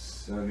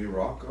 it's New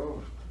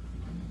Rocco.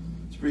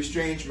 It's pretty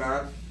strange,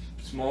 man.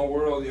 Small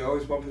world. You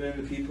always bumping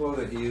into people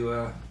that you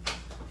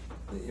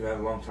met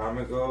a long time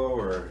ago,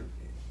 or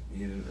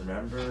you didn't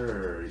remember,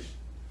 or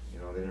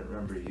they didn't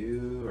remember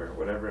you, or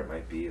whatever it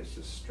might be. It's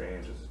just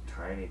strange. It's a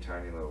tiny,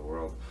 tiny little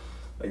world.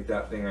 Like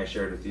that thing I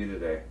shared with you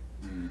today.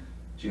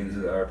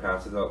 Jeans or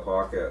pants without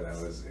pockets.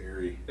 That was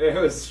eerie. It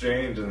was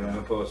strange, and then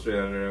the post right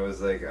under it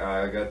was like,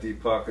 I got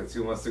deep pockets,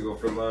 who wants to go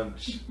for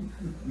lunch?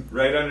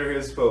 Right under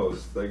his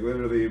post. Like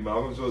literally,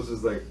 Malcolm's post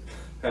was like,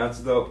 pants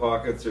without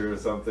pockets or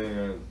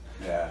something,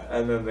 Yeah.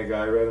 and then the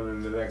guy right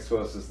under the next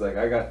post was like,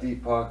 I got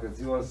deep pockets,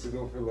 who wants to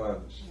go for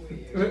lunch?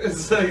 Weird.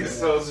 It's like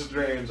so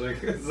strange,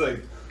 like, it's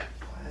like,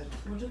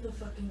 What are the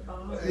fucking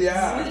odds?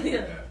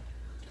 Yeah.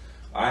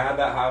 I had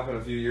that happen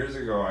a few years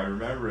ago. I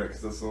remember it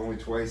because that's the only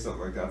twice something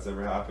like that's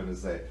ever happened.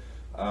 Is like,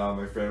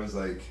 my friend was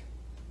like,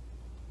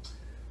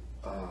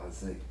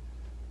 it's like,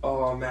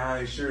 oh man,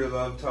 I sure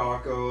love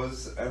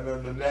tacos. And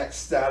then the next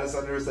status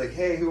under was like,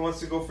 hey, who wants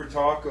to go for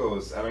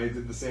tacos? And I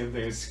did the same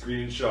thing, I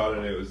screenshot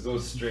it. It was so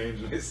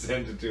strange, and I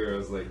sent it to her. I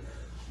was like,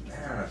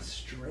 man, that's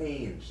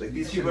strange. Like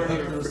these people are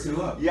hook those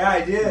two up. Yeah,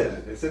 I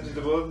did. I sent it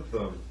to both of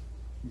them.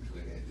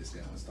 Like, hey, this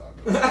guy wants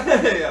tacos.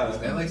 This Yeah.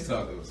 guy likes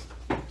tacos.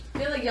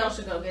 I feel like y'all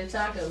should go get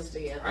tacos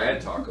together. I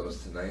had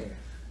tacos tonight.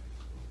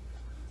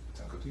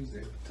 Taco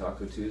Tuesday.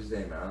 Taco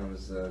Tuesday, man, it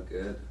was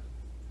good.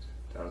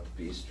 Down at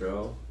the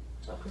bistro.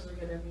 Tacos are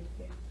good every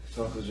day.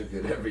 Tacos are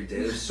good every day.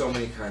 There's so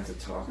many kinds of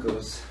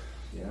tacos.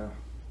 Yeah.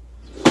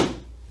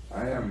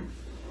 I am.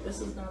 This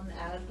is not an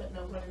ad, but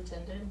no pun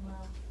intended.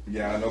 Wow.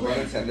 Yeah, no pun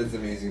intended is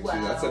amazing too.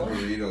 That's a Wow.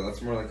 burrito.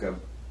 That's more like a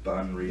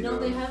bun burrito. No,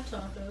 they have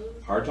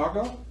tacos. Hard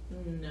taco?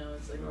 No,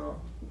 it's like No.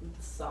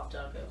 soft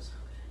tacos.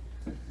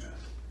 Yeah.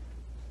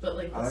 But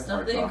like I the like stuff,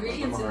 hard the tacos.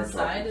 ingredients I'm a hard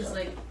inside taco is guy.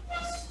 like,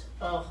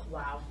 oh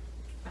wow.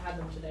 I had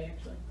them today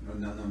actually.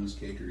 No, Nun's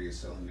Cakery is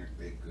selling their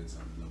baked goods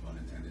on no pun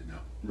intended now.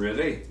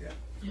 Really? Yeah.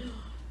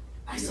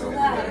 I You saw know,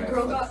 that. they A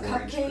girl have, got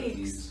like, 4-inch cupcakes.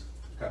 cookies,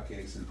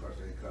 cupcakes and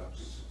parfait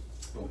cups.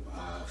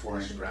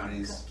 4-inch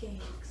brownies.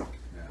 Cupcakes.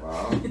 Yeah.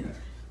 Wow.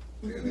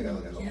 Yeah. They got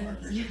like a little Yes.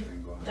 partnership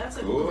thing going on. That's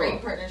a Cool.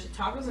 great partnership.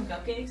 Tacos and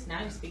cupcakes.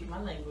 Now you speak my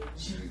language.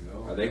 There you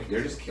go.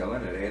 They're just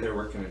killing it, eh? They're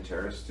working in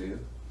Terrace too.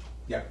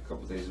 Yeah. A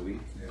couple days a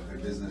week. Yeah, their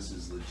business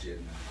is legit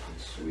now.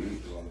 They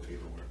Sweet. do all the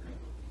paperwork.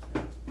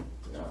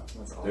 Yeah.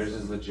 That's awesome. Theirs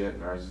is legit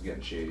and ours is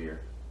getting shadier.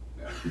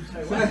 Yeah.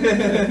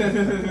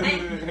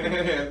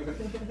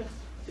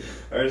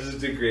 Ours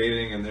is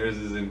degrading and theirs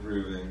is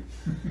improving.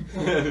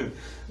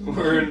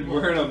 we're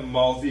in a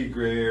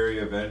multi-gray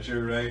area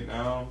venture right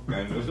now,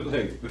 kind of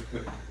like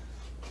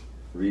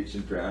reached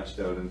and branched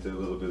out into a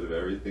little bit of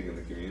everything in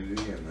the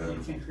community, and You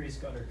then think Reese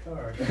got her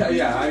card?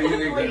 yeah. How do you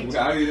think? Wait.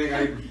 How do you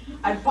think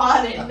I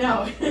bought it.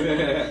 No.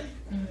 I?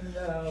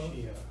 No.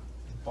 She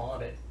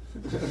bought it.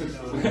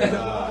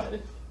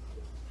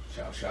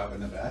 Shop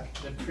in the back.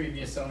 The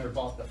previous owner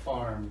bought the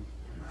farm.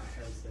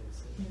 As they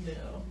say.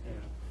 No.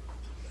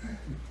 Yeah.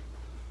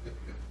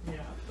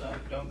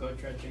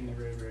 dredging the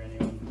river.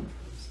 Anyone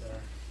who's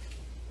there?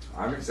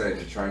 I'm excited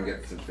to try and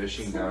get some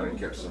fishing down and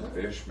catch some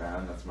fish,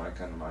 man. That's my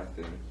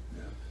thing.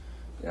 Yeah.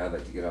 Yeah, I'd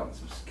like to get out and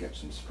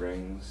catch some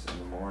springs in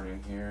the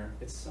morning here.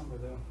 It's summer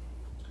though.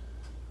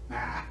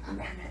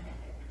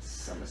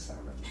 Summer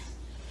salmons.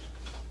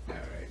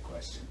 Alright,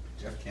 question.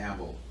 Jeff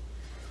Campbell,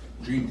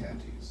 dream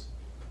tattoos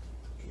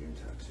Dream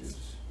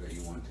tattoos. that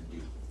you want to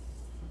do.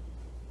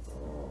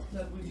 Oh.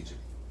 That would Each of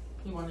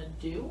you want to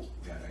do?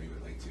 yeah, that you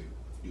would like to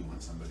do on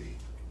somebody.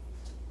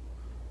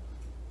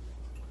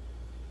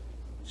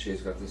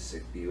 Shay's got this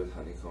sick bee with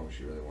honeycomb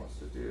she really wants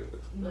to do.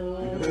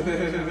 No.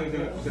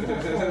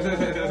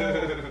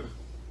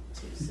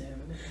 Too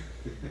soon.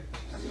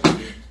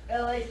 I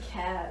like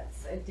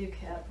cats. I do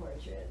cat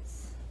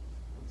portraits.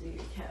 Do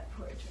your cat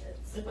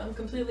portraits. If I'm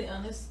completely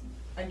honest,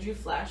 I drew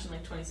Flash in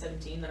like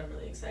 2017 that I'm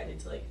really excited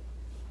to like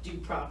do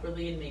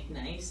properly and make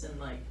nice and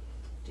like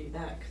do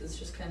that because it's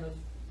just kind of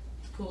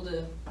cool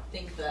to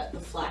think that the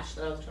Flash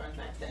that I was drawing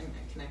back then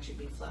I can actually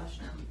be Flash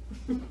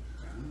now.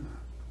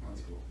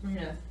 That's cool.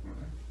 Yeah,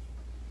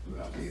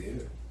 Without being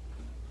either.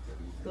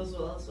 those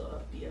will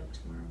also be up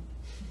tomorrow.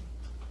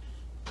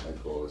 My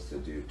goal is to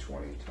do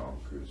 20 Tom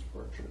Cruise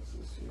portraits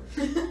this year.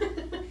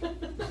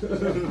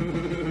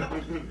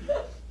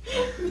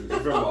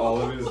 From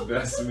all of his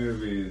best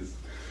movies.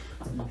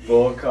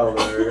 Full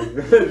color,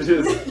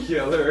 just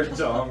killer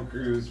Tom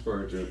Cruise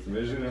portraits.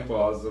 Mission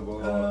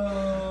Impossible,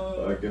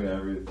 fucking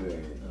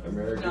everything.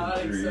 American Not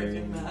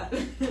expecting Dream.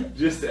 that.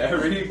 Just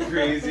every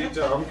crazy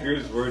Tom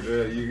Cruise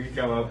portrait you can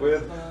come up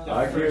with. The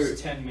I first could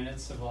 10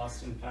 minutes of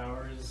Austin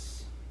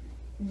Powers.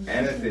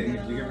 anything.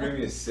 If you can bring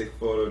me a sick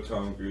photo of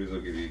Tom Cruise,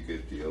 I'll give you a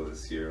good deal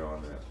this year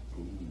on it.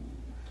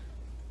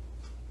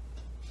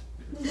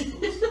 Yeah,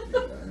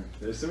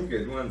 there's some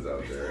good ones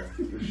out there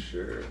for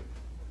sure.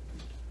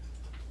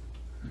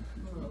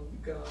 Oh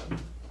god.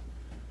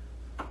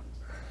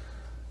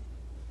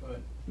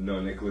 But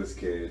No Nicolas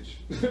Cage.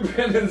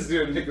 Brandon's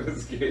doing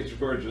Nicolas Cage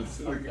portraits.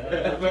 fuck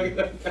that.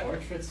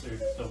 Portraits are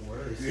the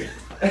worst.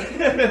 Portraits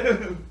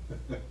are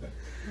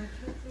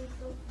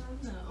so fun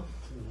though.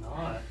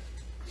 Not.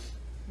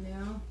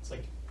 No. It's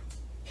like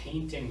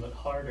painting but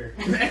harder.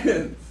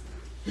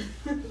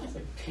 It's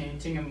like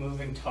painting a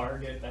moving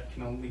target that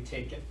can only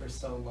take it for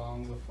so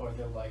long before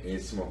they're like, You need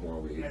to smoke more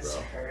weed, this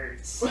bro.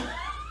 hurts.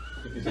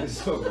 You need to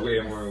smoke way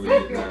more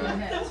weed,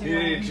 man. You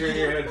need to turn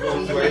your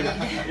headphones way.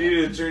 You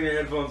need to turn your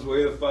headphones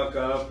way the fuck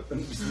up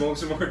and smoke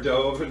some more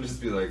dope and just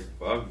be like,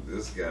 fuck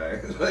this guy.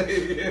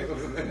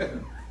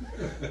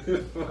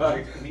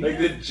 like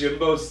the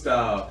Jimbo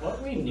style.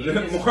 What we need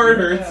The is more it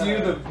we, hurts you,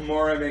 the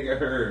more I make it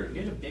hurt.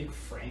 get a big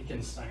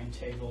Frankenstein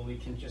table. We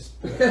can just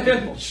put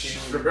people to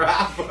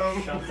Strap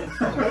them. shut the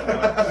fuck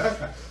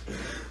up.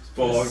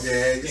 Ball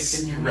Stick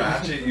gags, in your mouth.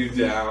 ratchet you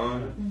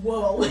down.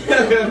 Whoa.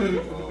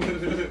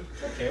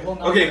 Okay, well,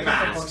 not Okay, the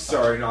mask. book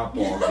Sorry, not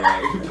ball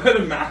gag. Put a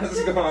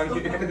mask on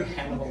you.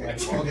 Hannibal All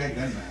Lecter. gag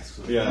then mask.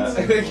 So Yeah,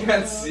 they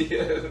can't see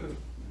it.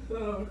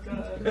 Oh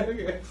god.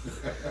 Okay.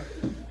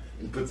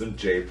 Put some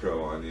J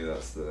Pro on you.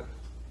 That's the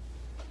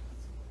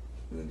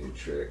new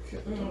trick.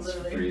 Everyone's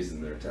literally.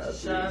 freezing their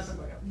tattoos. Shut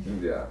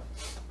Yeah.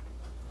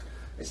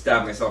 I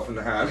stabbed myself in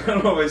the hand. I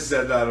don't know if I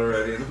said that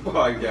already in the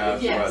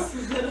podcast, Yes.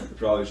 but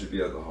probably should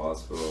be at the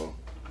hospital.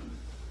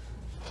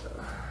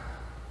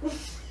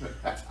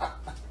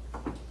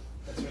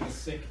 That's where the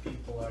sick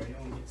people are. You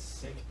don't get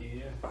sick, do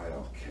you? I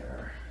don't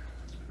care.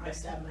 I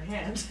stabbed my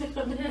hand.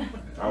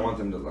 I want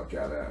them to look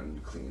at it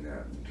and clean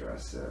it and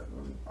dress it.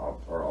 And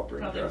I'll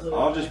bring Probably dress. glue it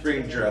I'll just back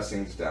bring together.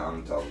 dressings down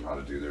and tell them how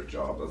to do their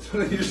job. That's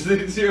what they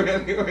usually do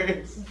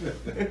anyways.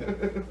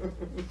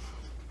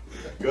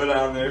 Go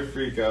down there,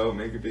 freak out,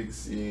 make a big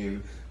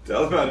scene,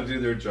 tell them how to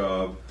do their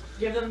job.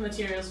 Give them the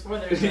materials for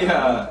their job.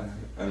 Yeah.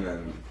 And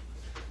then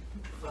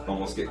Fuck,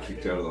 almost get I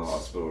kicked do. out of the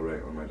hospital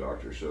right when my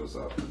doctor shows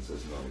up and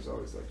says, no, he's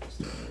always like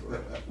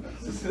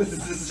this.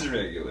 This is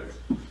regular.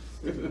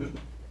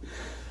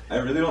 I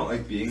really don't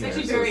like being He's there.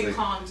 actually so it's very like-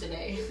 calm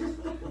today.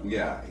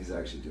 Yeah, he's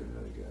actually doing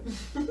really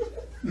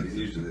good. He's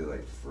usually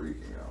like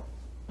freaking out.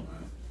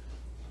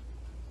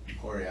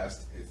 Corey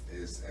asked,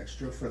 is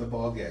extra for the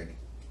ball gag?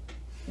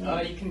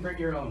 You can bring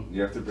your own.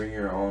 You have to bring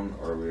your own,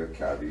 or we have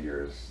cavi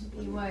yours.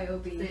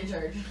 BYOB. Free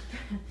charge.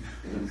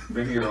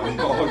 Bring your own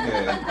ball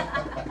game.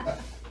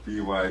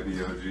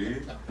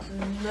 BYBOG.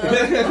 No.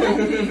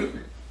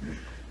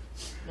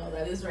 No,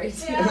 that is right.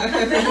 Yeah.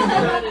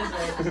 That is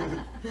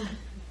right.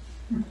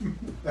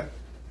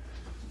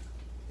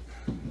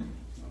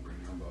 I'll bring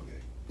your own ball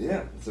gag.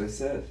 Yeah, that's what I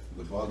said.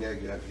 The ball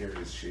gag you have here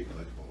is shaped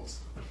like balls.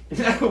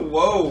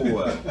 Whoa!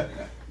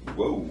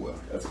 Whoa!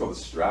 That's called a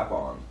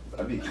strap-on.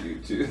 That'd be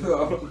cute too,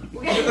 though.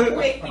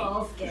 Wait.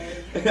 Balls gag.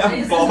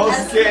 Yeah,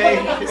 balls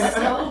gay.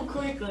 So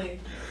quickly.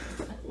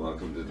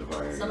 Welcome to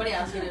Divine. Somebody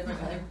asked me a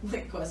different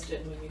like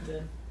question. We need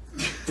to.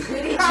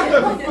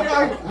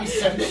 We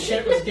said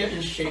shit was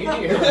getting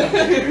shadier.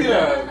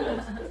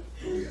 Yeah.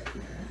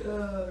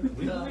 Oh,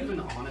 We God. believe in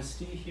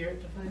honesty here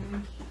at Divine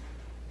Ink.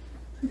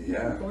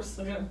 Yeah. Of course,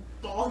 they're gonna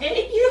ball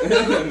game you.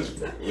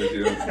 We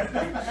do.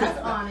 That's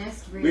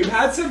honest. Reese. We've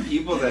had some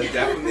people that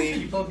definitely.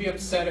 People would be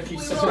upset if you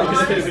We said will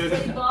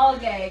honestly ball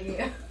gag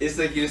you. It's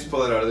like you just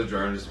pull it out of the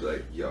drawer and just be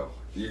like, yo,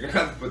 you're gonna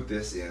have to put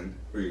this in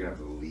or you're gonna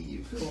have to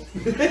leave.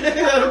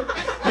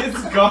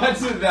 It's gone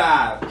to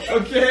that,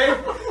 okay?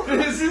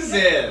 This is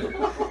it.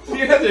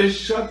 You have to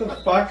shut the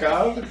fuck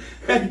up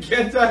and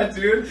get that,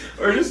 dude,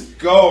 or just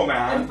go, And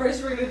man.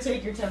 first, we're gonna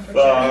take your temperature.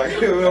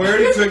 Fuck. We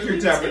already took your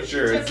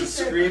temperature. It's Temperature. just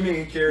screaming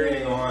and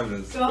carrying on.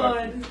 It's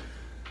Gone.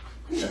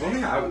 I've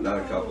only had that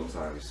a couple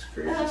times.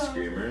 Crazy Oh.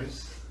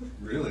 screamers.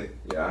 Really?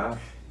 Yeah.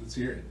 Let's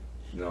hear it.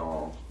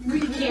 No. We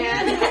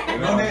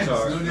can't. No names.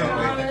 No names. No.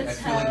 I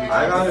feel like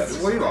I got got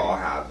it. We've all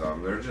had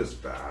them. They're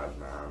just bad,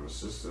 man. It's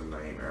just a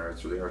nightmare.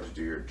 It's really hard to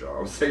do your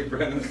job. It's like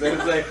Brendan said.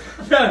 It's like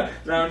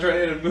now I'm trying to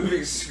hit a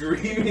moving,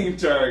 screaming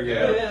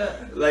target. Yeah.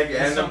 Like, and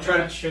I'm something trying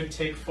that to. should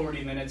take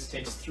 40 minutes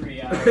takes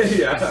 3 hours.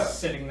 Yeah. Just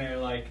sitting there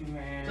like,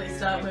 man. Please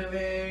stop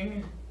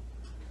moving.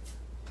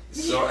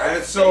 So and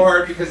it's so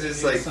hard because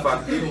it's like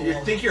Something fuck. You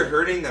cool. think you're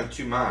hurting them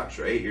too much,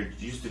 right? You're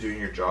used to doing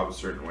your job a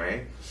certain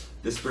way.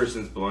 This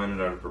person's blowing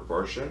it out of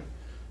proportion,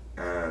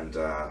 and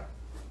yeah.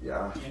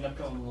 You end up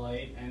going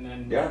light, and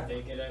then Yeah.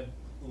 they get a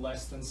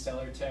less than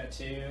stellar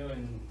tattoo,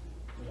 and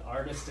the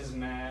artist is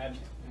mad,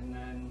 and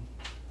then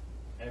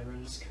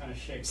everyone just kind of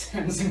shakes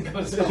hands and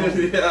goes home.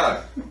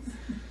 Yeah.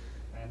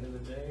 End of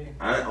the day,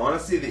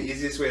 Honestly, the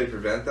easiest way to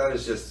prevent that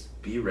is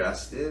just be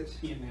rested,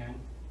 be a man,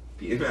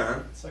 be a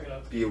man, suck it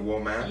up. be a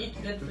woman,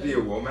 Eat good food. be a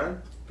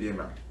woman, be a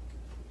man.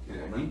 Yeah,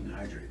 eat and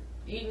hydrate.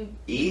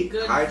 Eat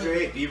good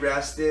Hydrate, be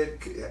rested,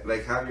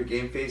 like have your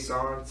game face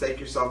on, psych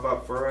yourself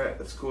up for it.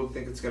 It's cool to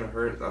think it's gonna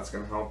hurt, that's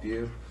gonna help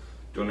you.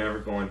 Don't ever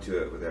go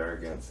into it with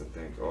arrogance and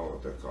think, oh,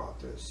 they got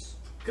this.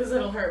 Because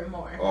it'll hurt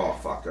more. Oh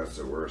fuck, that's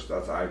the worst.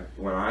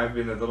 When I've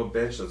been a little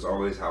bitch, that's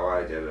always how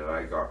I did it.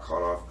 I got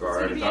caught off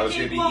guard. gonna be I a was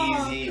gonna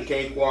cakewalk. be easy,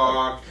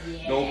 cakewalk,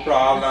 no Yeah.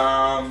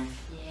 problem.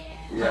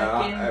 Yeah.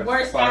 Yeah, Fucking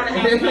worst fuck- hour and a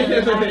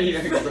half of my life. Yeah,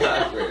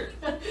 exactly.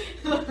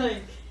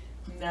 Like,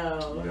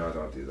 no. No,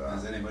 don't do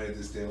Has that. anybody at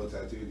this table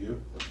tattooed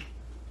you?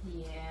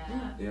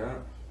 Yeah. Yeah.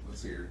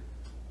 Let's hear.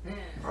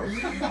 What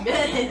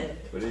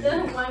did The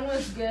you? one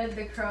was good.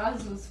 The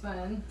cross was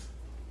fun.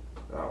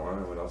 That one.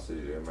 And what else did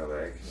you do in my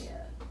leg? Yeah.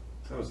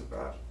 That wasn't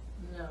bad.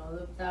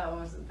 No, that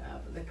wasn't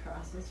bad, but the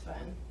cross was fun.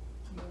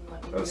 You wouldn't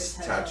let me That do was a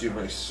touch tattooed up.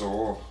 my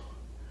soul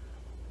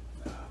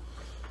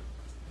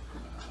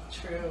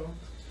True.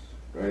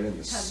 right in the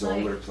Had,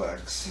 solar like,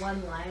 plex.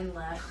 One line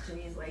left, and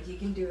he's like, "You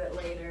can do it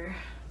later."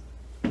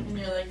 And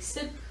you're like,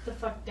 sit the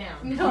fuck down.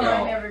 No, No.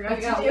 I'm never going I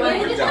to got do one.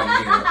 We're it.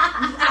 done here.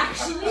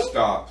 Actually,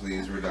 Stop,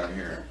 please. We're done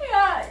here.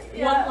 Yeah,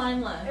 yeah, one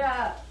line left.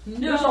 yeah. No.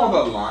 There's all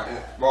the line.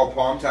 Well,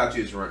 palm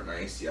tattoos weren't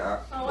nice.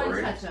 Yeah. Oh, one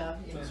Lori. touch up.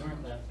 You know. Those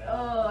weren't that bad.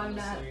 Oh, I'm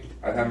not- honestly.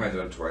 I've had mine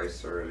done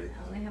twice already.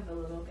 I only have a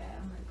little guy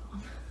on my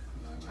palm.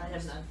 I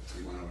have none.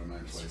 We went over mine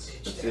twice.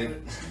 See?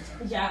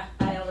 Yeah,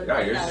 I already Yeah,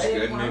 yours I is didn't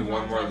good. want Maybe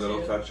one more tattoo.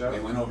 little touch up. We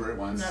went over it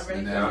once, Not ready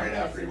and for then that. right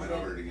after he Yes, went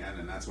yes, over it again,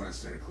 and that's when it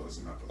started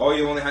closing up. Oh,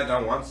 you only had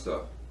done once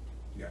though.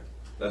 Yeah.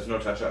 That's no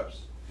touch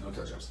ups. No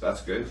touch-ups.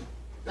 That's good.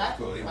 That,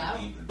 Totally wow.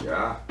 deep and-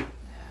 Yeah.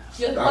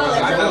 You're, That was-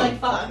 I I feel had- like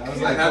fuck. that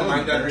was I've had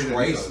mine done Very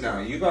twice good. now.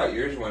 You got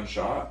yours one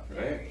shot,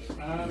 right?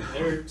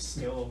 They're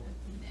still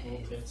little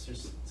bits,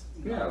 just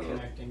Yeah, not little-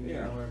 connecting yeah.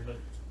 anymore, but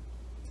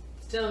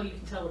Still, you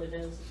can tell what it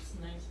is. It's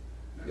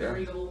nice. Yeah.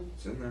 Readable.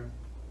 It's in there.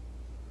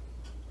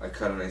 I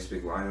cut a nice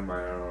big line in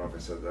mine. I don't know if I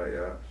said that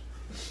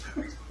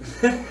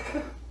yet.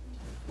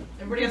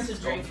 Everybody else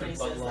just going drinks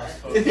for when he blood says loss.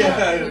 that. folks.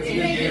 Yeah.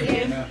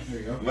 Yeah, there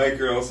you go. My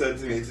girl said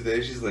to me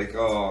today, she's like,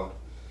 "Oh,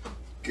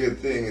 good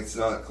thing it's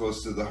not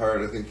close to the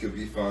heart. I think you'll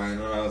be fine."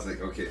 And I was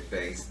like, "Okay,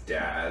 thanks,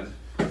 Dad."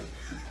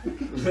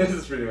 This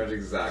is pretty much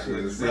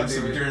exactly the same Rub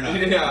some thing. dirt on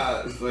it.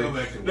 Yeah, it's Go like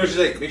back to no. work. She's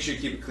like, "Make sure you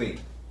keep it clean.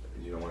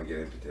 You don't want to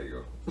get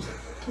impetigo."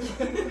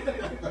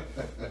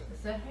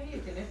 Is that how you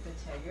get it,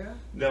 Integra?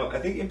 No, I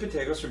think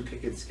impetigo's from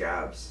picking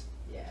scabs.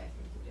 Yeah, I think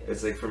it is.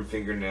 It's like from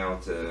fingernail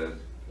to.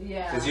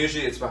 Yeah. Because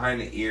usually it's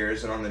behind the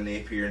ears and on the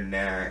nape of your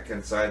neck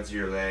and sides of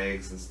your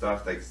legs and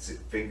stuff, like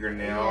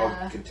fingernail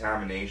Yeah.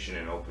 contamination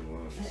and open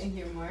wounds. I think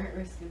you're more at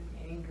risk of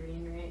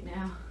gangrene right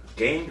now.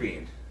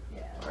 Gangrene.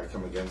 Yeah. I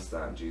come against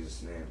that in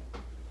Jesus' name.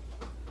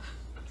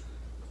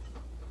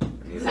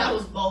 I need That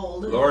was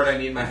bold. Lord, I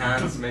need my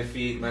hands, my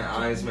feet, my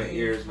eyes, my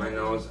ears, my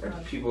nose.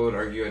 People would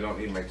argue I don't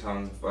need my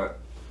tongue, but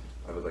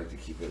I would like to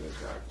keep it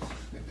intact.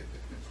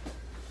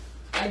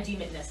 I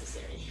deem it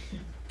necessary.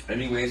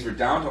 Anyways, we're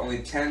down to only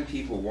 10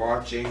 people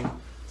watching.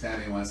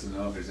 Tammy wants to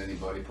know if there's any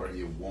body part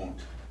you won't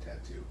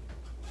tattoo.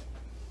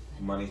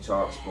 Money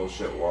talks,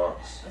 bullshit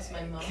walks. That's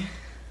my mom.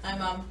 Hi,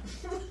 Mom.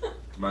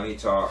 Money I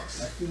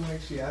talks. feel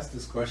like she asked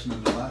this question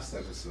in the last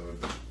episode,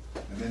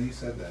 and then you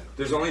said that.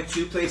 There's only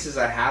 2 places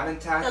I haven't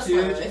That's my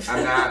tattooed, life.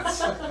 and that's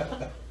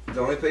the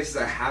only places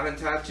I haven't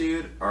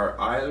tattooed are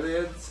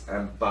eyelids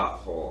and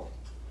butthole.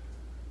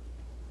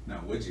 No,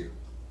 would you?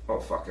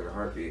 Oh, fucking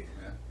heartbeat.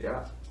 Yeah.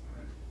 Yeah.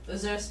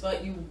 Is there a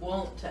spot you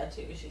won't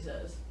tattoo? She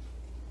says.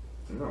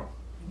 No.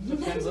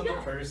 Depends on the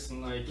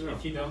person. Like,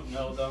 if you don't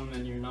know them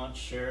and you're not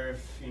sure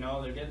if, you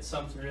know, they're getting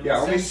something really Yeah,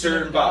 only sensitive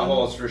certain done.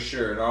 buttholes for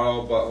sure. Not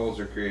all buttholes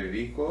are created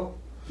equal.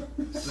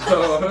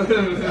 So.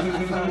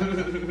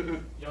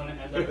 You don't want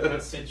to end up in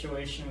that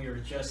situation we were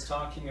just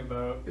talking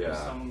about where Yeah.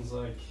 someone's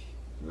like,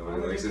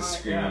 Nobody likes a I'm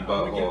screaming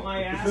gonna get butthole.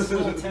 my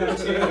asshole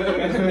tattooed,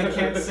 and then they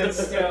can't sit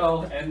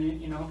still,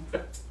 and you know,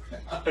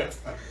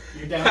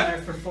 you're down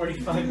there for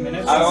 45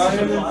 minutes.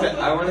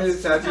 I wanted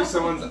to tattoo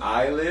someone's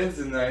eyelids,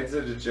 and I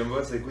said to Jimbo,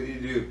 "It's like, what do you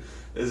do?"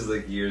 This is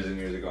like years and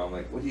years ago. I'm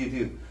like, "What do?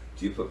 Do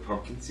you put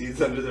pumpkin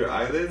seeds under their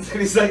eyelids?"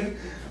 And he's like,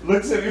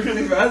 looks at me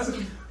really fast.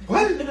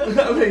 What?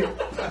 I'm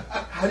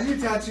like, how do you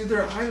tattoo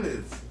their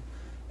eyelids?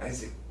 And I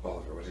say,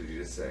 Oliver, what did you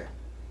just say?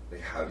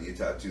 Like, how do you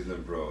tattoo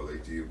them, bro?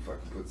 Like, do you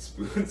fucking put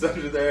spoons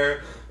under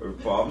there or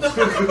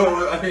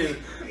popsicle? I mean,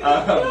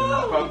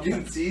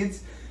 pumpkin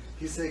seeds?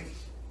 He's like,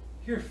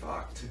 you're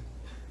fucked.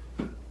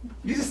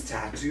 You just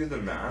tattoo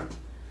them, man.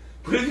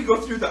 What if you go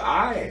through the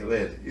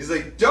eyelid? He's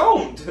like,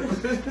 don't!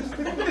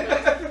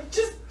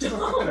 Just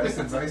don't. Best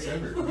advice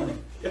ever.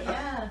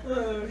 Yeah.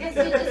 I guess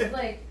you just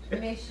like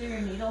make sure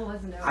your needle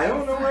wasn't out. I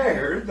don't know where I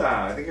heard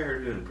that. I think I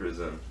heard it in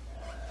prison.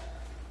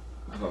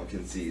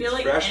 Pumpkin seeds. feel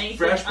like Fresh anything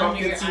pumpkin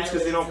under your seeds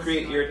because they don't eyelids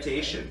create is not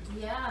irritation.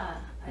 Yeah.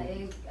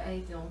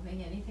 I don't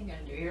think anything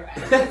under your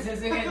eyes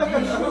is a good thing.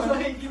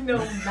 Like, no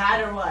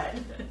matter what.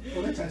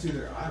 Well, they tattoo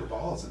their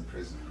eyeballs in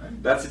prison,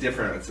 right? That's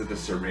different. It's the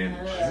syringe.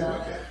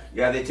 Okay.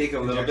 Yeah, they take a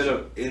little bit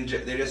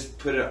Injection. of they just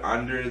put it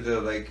under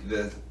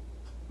the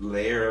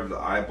layer of the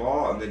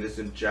eyeball, and they just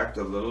inject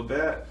a little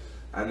bit,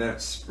 and then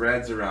it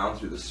spreads around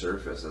through the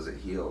surface as it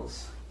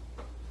heals.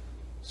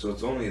 So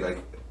it's only like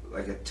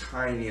a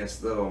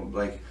tiniest little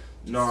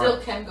Still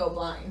can go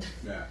blind.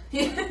 Yeah.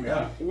 Yeah.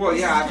 Yeah. Well,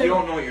 yeah, if you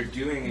don't know what you're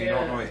doing and you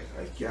don't Yeah. know it,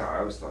 I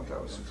always thought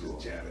that was cool.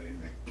 Just jab it in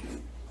there.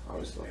 I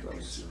always thought that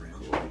was super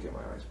cool to get my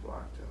eyes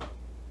blacked out.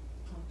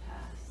 I'll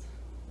pass.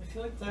 I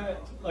feel like that,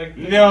 like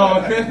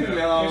No, there's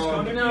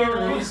going to no. be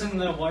a reason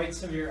the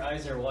whites of your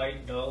eyes are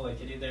white, though.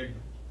 Like it either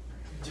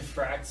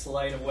diffracts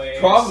light away, or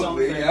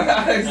Probably, something,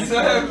 yeah. and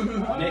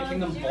then making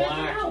them Do you imagine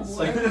black. how It's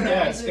like, warm yeah,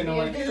 your it's eyes gonna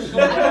would like. be if you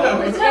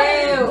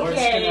Okay, Or it's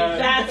okay, gonna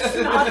that's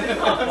not the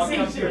fuck up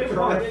conversation your we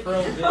wanted.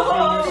 peripheral vision.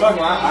 Oh, Fuck,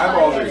 my yeah.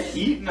 eyeballs are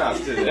heating up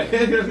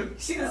today.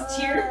 See this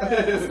tear?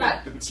 It's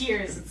not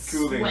tears, it's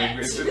Cooling sweat.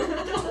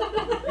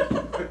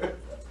 liquid.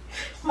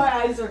 My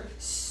eyes are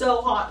so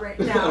hot right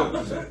now.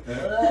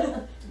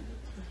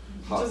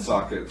 Hot Just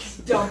sockets.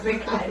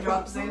 Dumping eye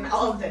drops in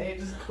all day,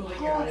 just cooling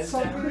your eyes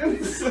down.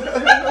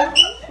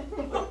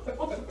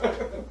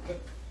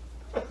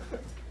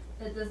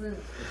 That doesn't.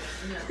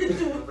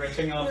 No.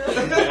 Ripping off the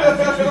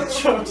damn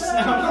jokes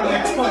now for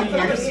like 20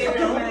 years.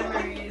 Zero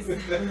memories.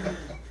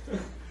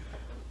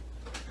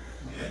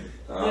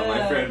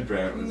 My friend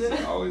Brent was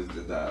always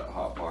did that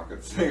Hot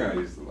Pockets thing. I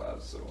used to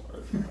laugh so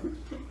hard.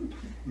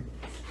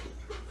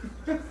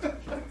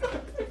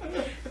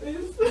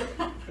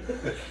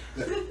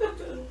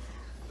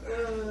 I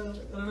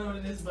don't know what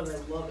it is, but I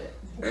love it.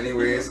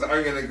 Anyways,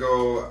 I'm gonna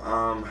go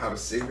have a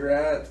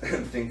cigarette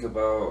and think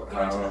about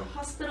Going to the how.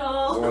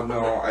 hospital. Well,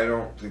 no, I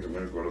don't think I'm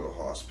gonna go to the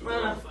hospital.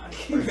 Ah, fuck.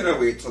 I'm gonna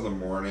wait till the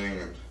morning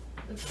and.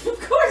 Of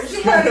course you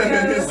are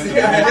gonna.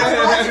 Yeah.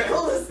 How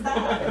logical is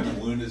that?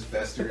 The wound is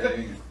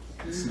festering.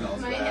 It smells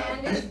My bad.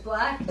 hand is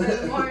black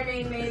this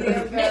morning, maybe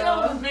I'll Maybe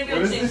I'll, go. maybe What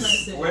I'll is change my this?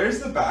 decision. Where's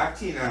the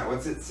Bactine at?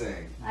 What's it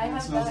saying? I It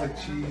have smells that like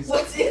now. cheese.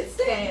 What's it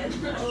saying?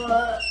 Do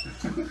not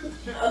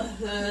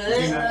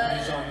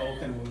use on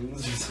open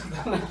wounds or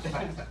something like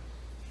that.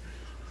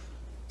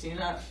 Do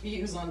not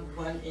use on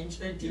 1 inch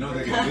or deeper. You know what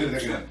they're gonna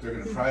do? They're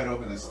gonna pry it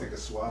open and stick a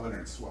swab in there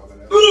and swab it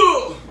out.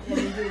 Yeah,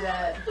 you do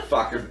that.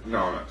 Fuck it. No,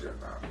 I'm not doing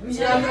that.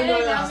 Yeah, I'm I gonna go to didn't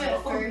the numb hospital.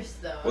 it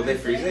first though. Will they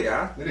freeze it?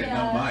 Yeah. They didn't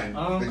Yeah. know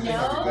mine. They just No.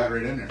 fucking got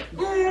right in there.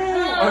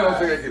 I don't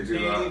think I could do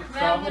They that.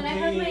 No, when I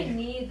had my probably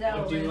knee out,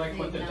 would do where like they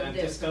what the numbed it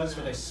dentist does,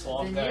 where they from.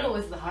 swab The that needle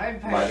was the hard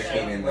part. Lidocaine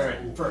though. in where there.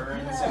 it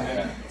burns and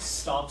then it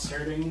stops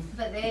hurting.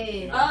 But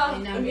they Ah,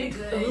 numbed I it mean,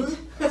 good.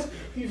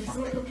 you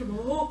feel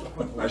uncomfortable.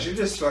 I should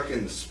just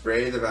fucking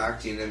spray the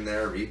Bactine in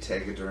there,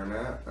 re-Tegaderm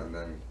it, and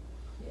then.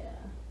 Yeah.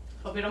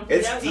 Hope you don't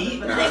It's out deep,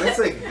 something, man. but- It's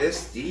like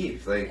this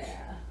deep. Like, Yeah.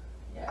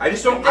 Yeah. I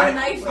just don't. The I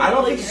knife don't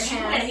will, think. like,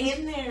 sweat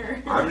in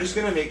there. I'm just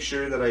gonna make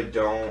sure that I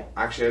don't.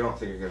 Actually, I don't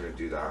think I'm gonna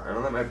do that. I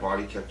don't let my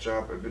body catch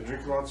up. I've been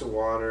drinking lots of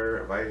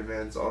water,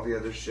 vitamins, all the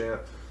other shit.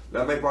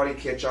 Let my body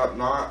catch up.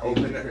 Not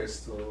open Open it.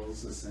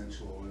 crystals,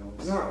 essential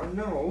oils.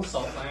 No.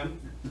 Salt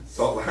lamp.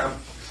 Salt lamp.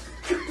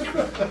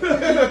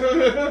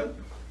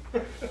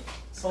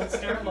 Salt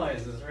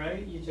sterilizes,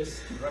 right? You just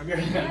rub your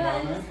hand Yeah,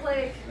 on it. just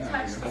like Yeah,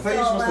 touch you the know. I thought you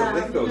were supposed to salt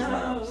lick those lamp.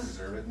 lamps.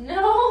 Deserve it.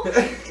 No.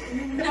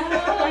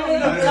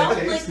 No,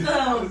 don't lick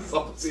them.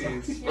 Salty.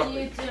 No,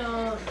 you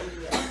don't.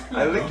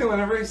 I lick them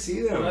whenever I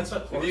see them. Well, that's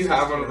what if you horses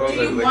have one do, of those, Do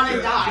I you licked wanna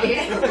it. die?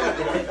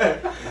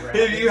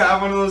 If you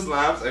have one of those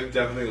lamps, I've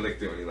definitely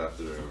licked it when you left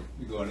the room.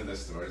 You go into the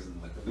stores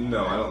and lick them.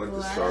 No, I don't lick the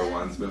What? store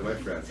ones, but my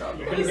friends have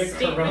You're them. gonna get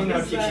Statement corona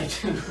is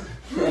if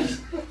you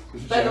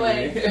keep By the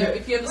way,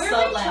 if you have a Were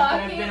salt we lamp and I've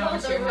talking been about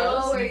over to the your rule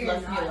house where and you're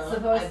left me not alone,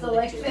 supposed I've to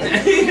lick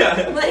licked you.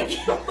 Yeah.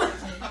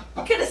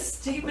 Like, kind of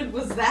statement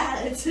was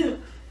that?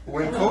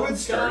 When Oh, COVID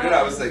started, God.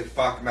 I was like,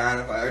 "Fuck, man!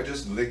 If I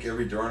just lick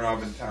every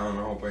doorknob in town,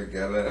 I hope I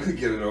get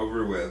it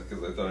over with,"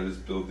 because I thought I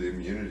just build the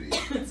immunity.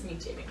 It's me,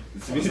 Jamie.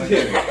 It's It was like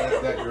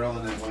that girl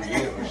in that one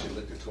video where she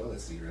licked a toilet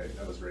seat, right?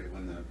 That was right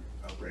when the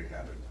outbreak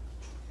happened.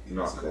 You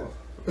Not see cool.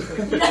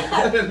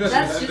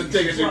 That's just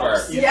Take it too far.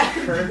 gross. You Yeah.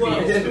 have to curb Whoa.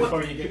 it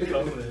before you get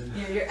COVID.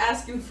 Yeah, you're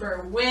asking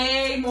for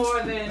way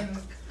more than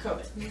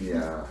COVID.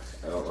 Yeah,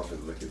 I don't know if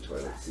it's lick a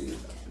toilet seat,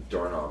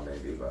 doorknob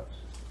maybe, but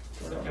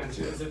doorknob Depends.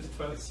 too. Is it the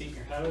toilet seat in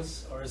your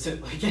house or is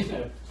it like in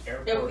an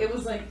airport? It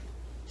was like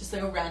just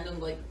like a random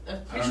like. I'm I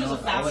pretty don't sure it know. was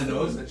a fast All I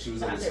know is food that she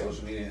was like a bathroom.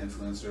 social media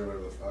influencer or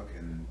whatever the fuck,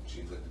 and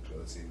she licked the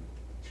toilet seat.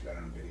 She got it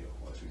on video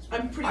while she was.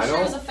 I'm pretty I sure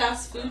it was don't- a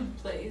fast food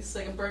place,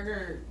 like a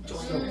burger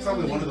joint. It's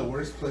probably one of the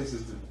worst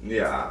places to.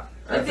 Yeah,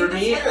 I and think for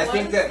that's me, what it I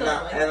think was, that though.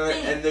 not, I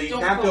and think you don't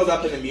can't go build for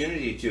up it. an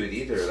immunity to it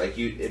either. Like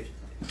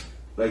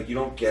you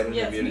don't get an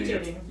Yeah, it's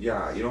immunity. mutating.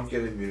 Yeah, you don't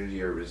get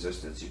immunity or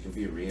resistance. You can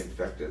be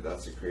reinfected.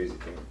 That's the crazy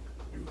thing.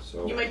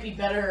 So You might be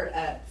better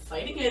at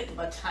fighting it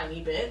a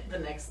tiny bit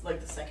the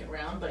second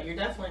round, but you're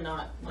definitely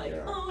not like,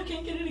 Yeah. oh, I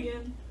can't get it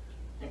again.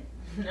 Like,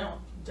 no,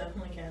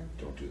 definitely can.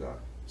 don't do that.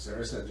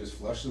 Sarah said just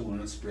flush the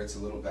wound, spritz a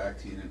little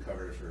Bactine, and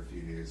cover it for a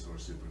few days or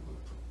super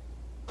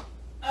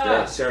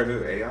glue. Sarah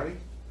who? Ayati?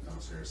 No,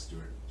 Sarah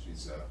Stewart.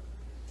 She's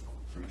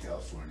from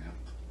California,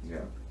 Yeah.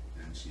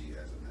 and she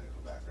has a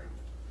medical background.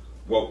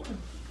 Whoa.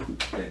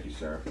 Thank you,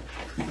 Sarah.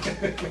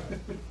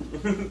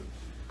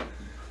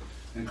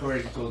 And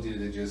Corey told you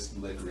to just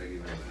lick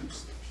regular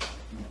lamps.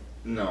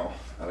 No,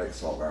 I like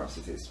salt lamps.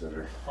 It tastes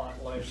better.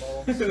 Hot light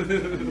bulb.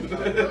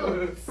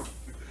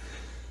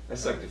 I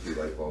sucked a few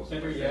light bulbs. in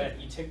Better my yet,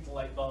 day. you take the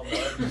light bulb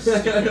out and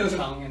stick your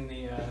tongue in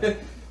the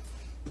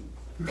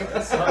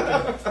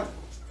socket.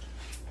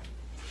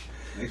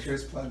 Make sure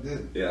it's plugged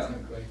in. Yeah.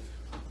 Exactly.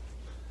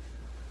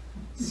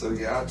 So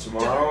yeah,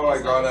 tomorrow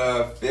I got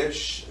a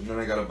fish, and then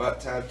I got a butt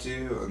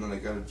tattoo, and then I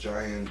got a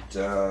giant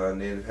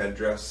native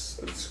headdress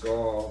and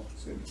skull.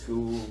 It's gonna be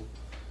cool.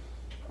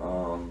 I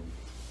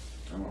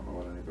don't know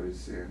what anybody's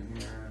saying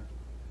here.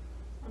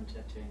 I'm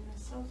tattooing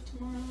myself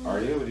tomorrow.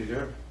 Are you? What are you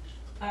doing?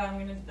 I'm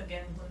gonna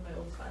again one of my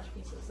old flash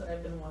pieces that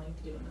I've been wanting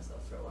to do on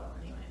myself for a while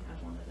anyway.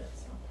 I've wanted it,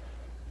 so.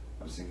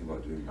 I was thinking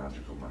about doing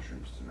magical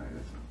mushrooms tonight.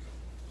 I think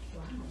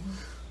Wow.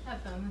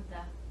 Have fun with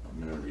that. I'm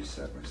gonna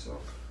reset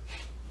myself.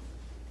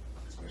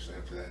 Especially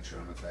after that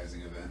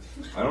traumatizing event.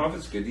 I don't know if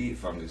it's good to eat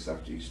fungus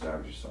after you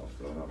stabbed yourself,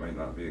 though. That might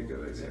not be a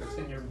good idea. It's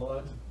in your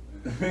blood.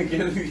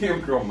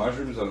 Can't grow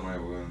mushrooms out of my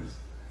wounds.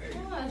 Hey,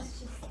 Oh,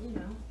 it's just,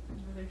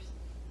 there's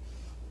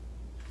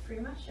free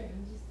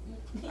mushrooms.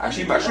 Just eat.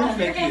 Actually, mushrooms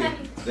make you.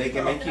 They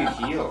can make you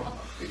heal.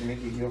 They can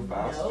make you heal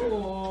faster.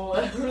 No.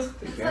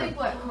 They It's can. like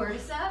what,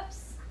 cordyceps?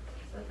 Is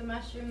that the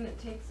mushroom that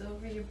takes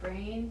over your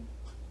brain?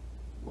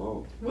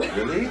 Whoa.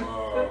 Really?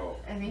 whoa.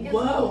 I think it's,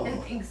 Whoa. I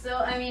think so.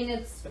 I mean,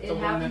 But it the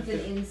one happens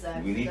that in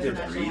insects. We It need to doesn't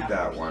actually breed happen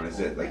that to one. Is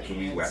people, it like, but can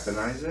we it's-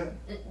 weaponize it?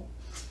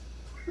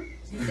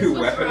 This You is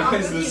what's wrong weaponize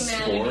with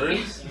the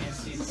humanity. spores? You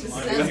see This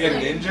smart. is- Like a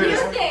ninja? You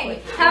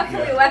think? How can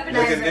we weaponize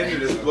Like a it? ninja,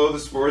 just blow the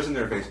spores in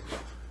their face.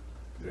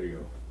 There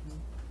you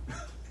go.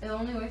 It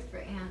only works for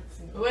ants.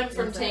 And We went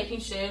from insects. taking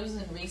shivs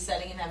and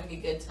resetting and having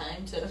a good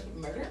time to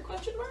murder?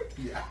 Question mark.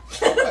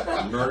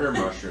 Yeah. Murder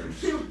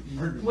mushrooms.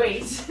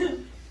 Wait,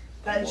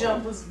 that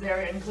jump was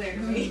very unclear to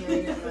me.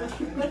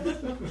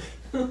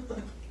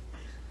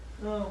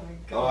 Oh my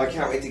god. Oh, I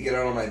can't wait to get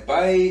out on my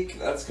bike.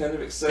 That's kind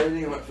of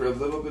exciting. I went for a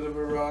little bit of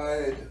a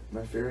ride.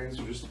 My fairings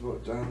are just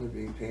about done. They're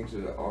being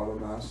painted at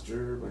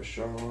Automaster by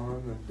Sean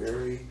and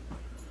Barry.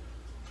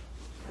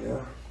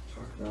 Yeah,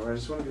 fuck no. I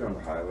just want to get on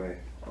the highway.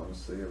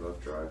 Honestly, I love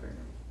driving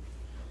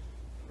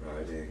and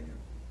riding.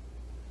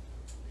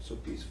 So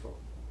peaceful.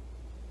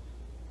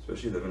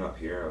 Especially living up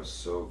here, I was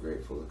so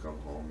grateful to come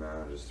home,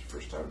 man. Just the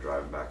first time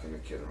driving back into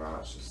Kitimat,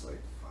 it's just like,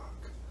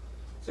 fuck.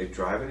 It's like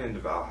driving into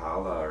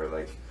Valhalla or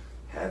like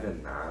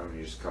heaven, man. When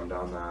you just come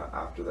down that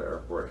after the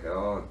airport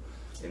hill and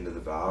into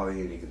the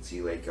valley and you can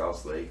see Lake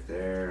Else Lake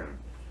there and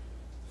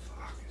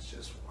fuck, it's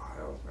just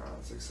wild, man.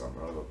 It's like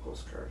something out of a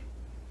postcard.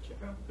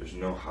 There's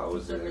no It's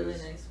houses. a really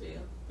nice view.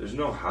 There's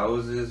no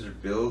houses or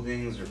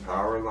buildings or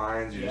power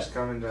lines. You're Yeah. just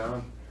coming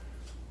down.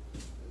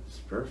 It's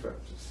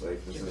perfect. It's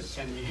like this Give it is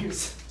 10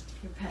 years.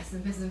 Your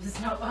pessimism is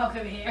not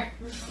welcome here.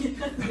 You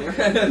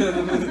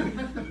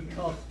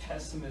call it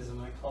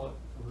pessimism, I call it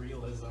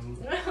realism.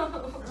 That's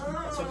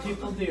what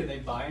people do. They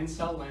buy and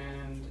sell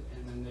land,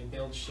 and then they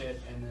build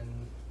shit, and then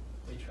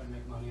they try to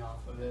make money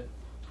off of it,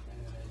 and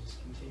then it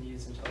just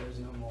continues until there's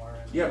no more.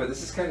 And Yeah, but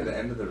this is kind of the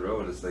end of the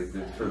road. It's like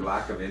for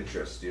lack of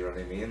interest. You know what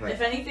I mean? Like,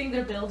 If anything,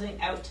 they're building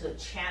out to the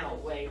channel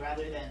way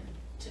rather than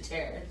to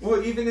terrace.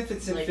 well, even if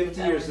it's in Like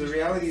 50 with years, the LNG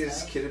reality and is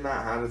stuff.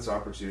 Kitimat had its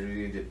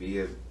opportunity to be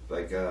a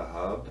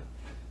hub,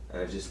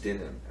 and it just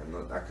didn't. And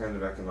that kind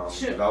of economic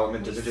Sure,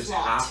 development we doesn't just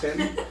flopped.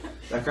 happen.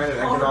 That kind of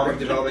economic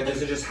development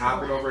doesn't just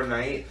happen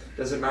overnight.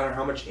 Doesn't matter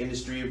how much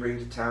industry you bring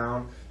to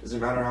town.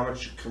 Doesn't matter how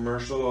much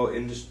commercial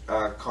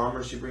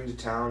commerce you bring to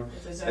town.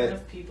 If there's Uh,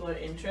 enough people are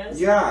interested.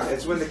 Yeah,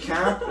 it's when the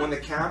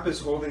cap is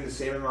holding the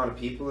same amount of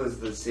people as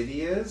the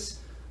city is,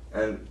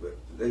 and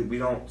we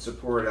don't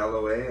support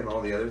LOA and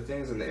all the other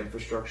things, and the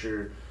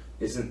infrastructure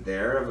isn't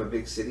there of a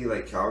big city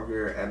like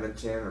Calgary or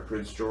Edmonton or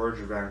Prince George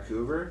or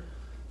Vancouver,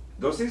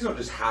 those things don't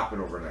just happen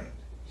overnight.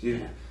 Do you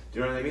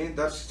know what I mean?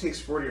 That just takes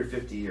 40 or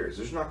 50 years.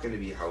 There's not going to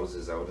be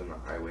houses out in the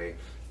highway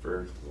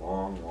for a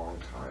long, long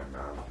time,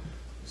 man.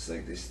 It's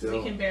like they still.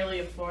 We can barely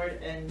afford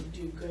and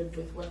do good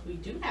with what we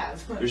do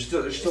have. They're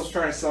still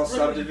trying to sell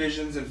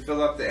subdivisions and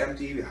fill up the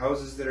empty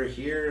houses that are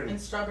here. And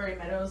Strawberry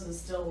Meadows is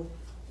still,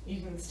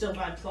 you can still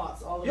buy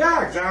plots all over.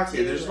 Yeah,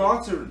 exactly. There's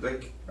lots of,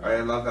 like, I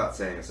love that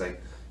saying. It's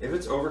like, if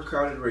it's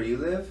overcrowded where you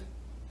live,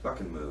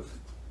 fucking move.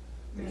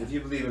 Like, if you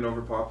believe in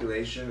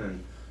overpopulation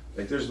and,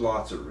 like, there's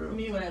lots of room.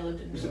 Me when I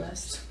lived in the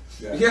West.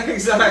 Yeah,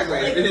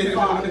 exactly.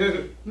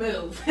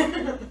 Move.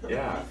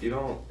 Yeah, if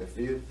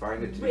you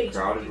find it to be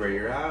crowded where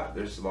you're at,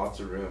 there's lots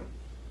of room.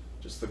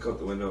 Just look out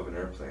the window of an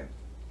airplane.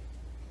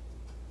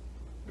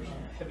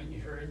 Haven't you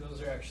heard?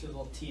 Those are actually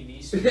little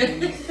TV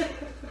screens.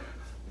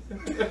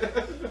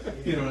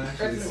 You don't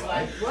actually.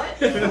 What?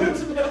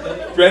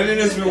 Brendan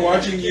has been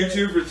watching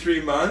YouTube for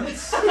 3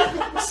 months,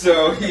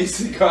 so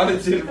he's got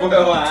a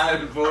tinfoil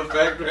hat in full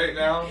effect right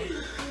now.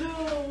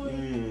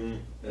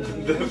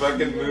 The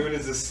fucking moon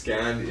is a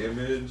scanned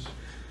image.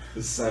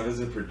 The sun is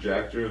a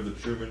projector of the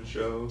Truman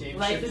Show. Dave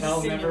Life is a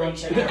Chappelle never went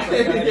to simulation.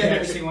 Africa. He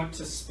actually went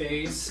to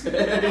space.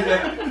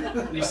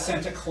 And he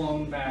sent a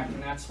clone back,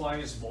 and that's why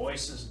his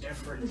voice is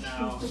different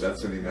now.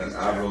 That's when he met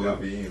Avril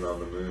Lavigne on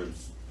the moon.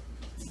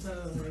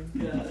 Oh my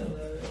god, I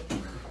love it.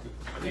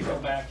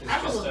 Nickelback is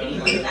Avril just a Lavigne,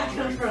 where did that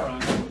come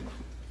front.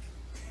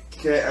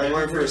 Okay, I'm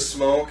going for a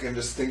smoke and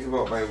just think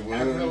about my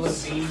Avril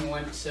wounds. Lavigne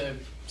went to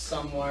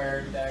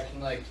somewhere back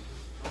in like.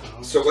 I don't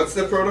know. So what's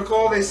the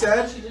protocol they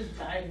said? She just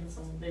died in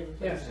some, they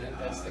Yeah, replaced it.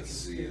 that's the Let's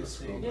see, let's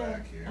conspiracy. go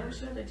back here. I'm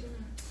sure they do.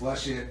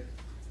 Flush it,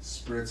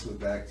 spritz with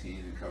Bactine,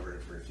 and cover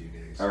it for a few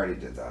days. I already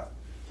did that.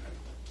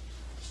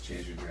 Just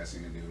change your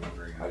dressing and do it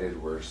over again. I did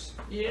worse.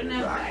 You didn't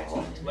have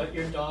Alcohol. Bactine. Let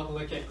your dog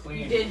lick it clean.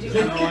 You did do You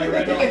know, that. I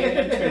read on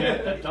the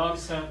internet that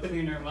dogs have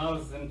cleaner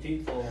mouths than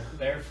people.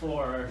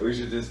 Therefore, We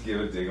should just give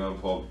a dig on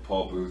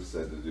Paul Booth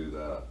said to do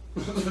that.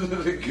 You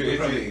could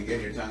probably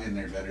get your tongue in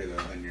there better though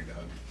than your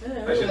dog.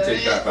 I should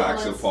take that back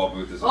so Paul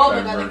Booth doesn't Oh try my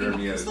and God, murder I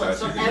me at a think tattoo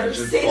don't ever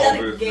convention. say Paul that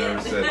Booth again.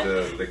 never said to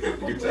lick your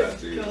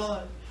tattoos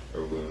God.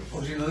 or wounds.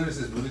 Oh, did you know there's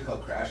this movie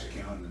called Crash that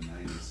came out in the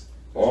 90s?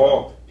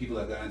 Oh, People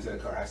that got into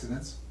car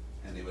accidents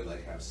and they would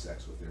like have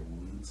sex with their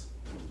wounds.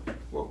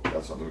 well,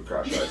 that's not the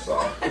crash I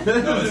saw.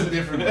 No, it's a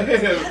different one.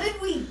 How did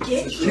we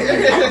get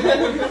here?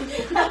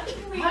 How did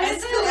we How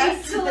does it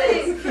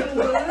escalate escalate from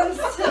wounds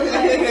to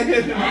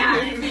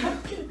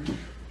like?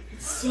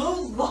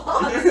 so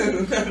lost?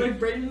 Like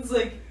Brayden's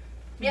like,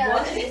 Yeah,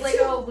 what? it's like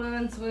oh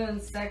wounds,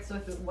 sex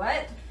with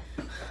what?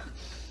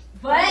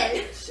 What?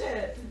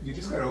 Shit. You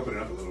just gotta open it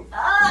up a little.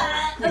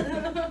 Ah!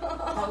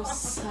 That was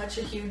such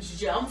a huge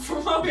jump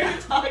from what we were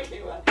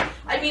talking about.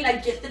 I mean, I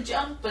get the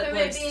jump, but From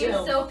like it being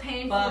still so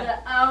painful but-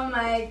 that oh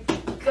my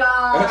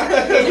god.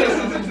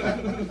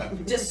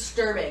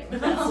 disturbing.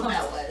 That's what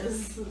that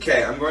was.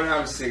 Okay, I'm going to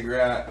have a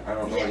cigarette. I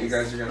don't know what you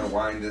guys are going to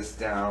wind this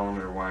down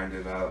or wind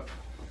it up.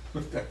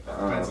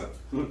 Depends on.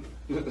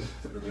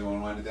 Really want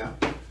to wind it down?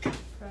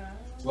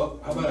 Well,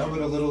 how about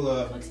a little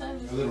What time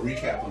is a little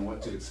recap on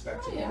what to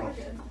expect Oh, yeah, tomorrow?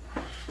 we're good.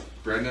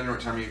 Brendan, what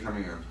time are you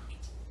coming in?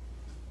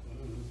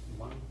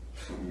 one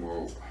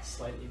Whoa.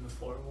 slightly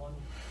before one.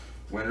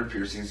 When are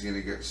piercings going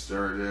to get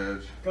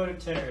started? Go to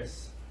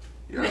Terrace.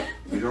 Yeah,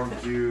 we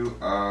don't do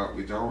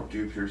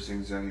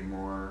piercings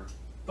anymore.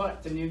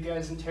 But the new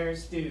guys in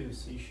Terrace do,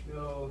 so you should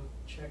go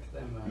check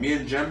them out. Me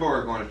and Jembo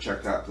are going to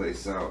check that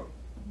place out.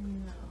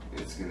 No.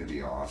 It's going to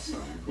be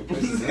awesome.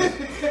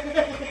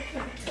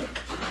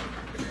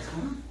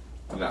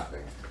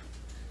 Nothing.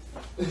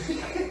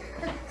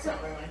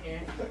 Something like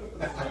here.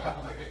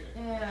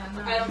 Yeah,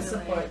 no, I don't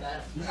support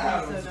that. I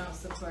also don't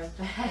support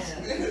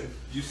that.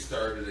 You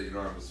started it, you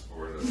don't have to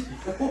support it.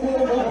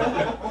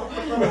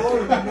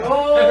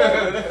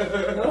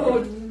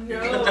 Oh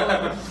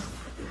no!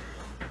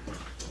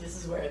 This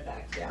is where it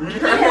backed down. We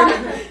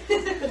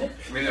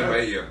didn't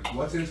invite you.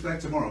 What to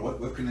expect tomorrow?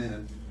 What can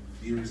the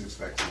viewers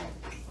expect tomorrow?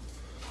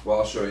 Well,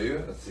 I'll show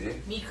you. Let's see.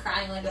 Me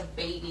crying like a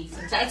baby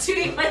and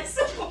tattooing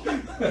myself.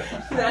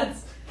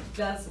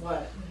 That's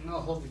what. And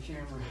I'll hold the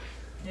camera.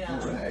 Yeah.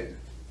 All right.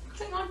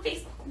 Putting on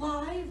Facebook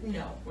Live?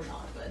 No, we're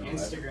not. But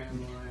Instagram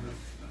Live.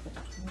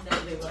 no,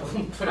 they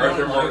won't. Put it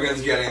Arthur on Morgan's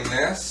live. getting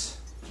this.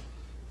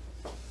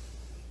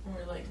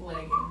 We're like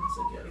lagging,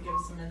 so you gotta give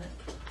us a minute.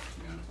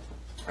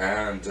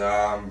 Yeah. And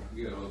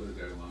You gotta hold it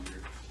there longer.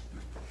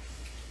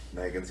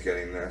 Megan's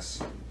getting this.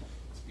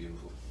 It's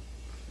beautiful.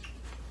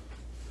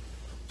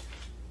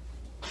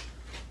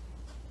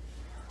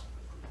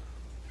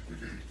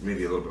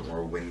 Maybe a little bit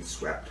more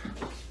windswept.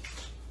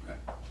 Right.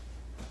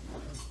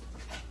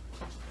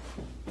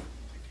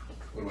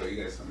 What about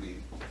you guys? How many?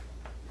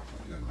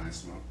 You got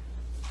clients tomorrow?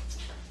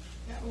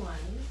 Got one.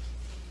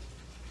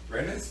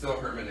 Brendan's still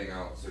hermiting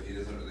out, so he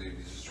doesn't really,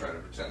 he's just trying to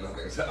pretend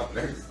nothing's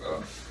happening,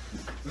 so.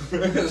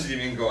 Doesn't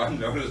even go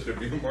unnoticed for a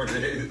few more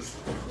days.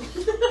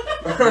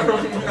 You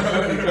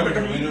covered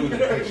your window with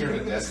a picture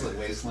of a desolate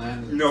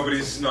wasteland.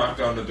 Nobody's knocked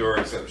on the door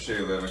except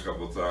Shaylin a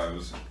couple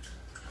times.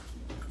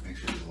 Make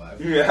sure he's alive.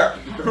 Yeah.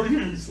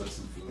 Slip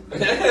some food in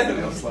the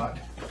mail slot.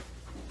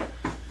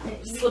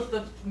 Slip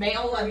the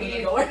mail under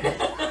the door.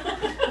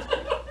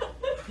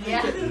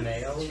 Yeah.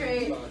 Mail.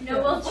 Trade. Fuck.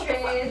 No, we'll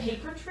trade.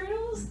 Paper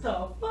trails?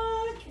 The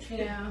fuck?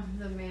 Yeah,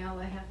 the mail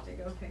I have to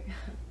go pick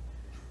up.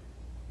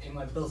 Pay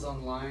my bills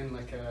online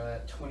like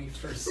a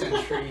 21st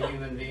century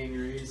human being,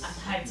 Reese. I'm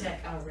high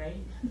tech, alright.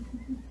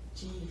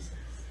 Jesus.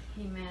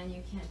 Hey man,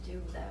 you can't do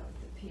that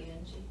with the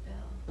PNG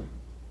bill.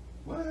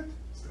 What?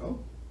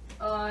 Still?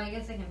 Oh, I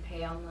guess I can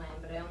pay online,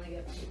 but I only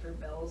get paper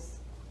bills.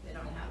 They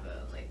don't have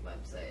a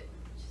website,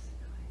 which is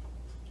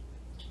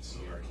annoying. So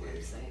They have a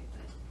archaic. website,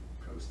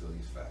 but Probably still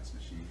use fax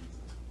machines,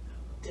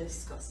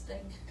 Disgusting.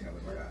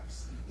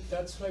 telegraphs.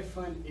 That's what I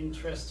find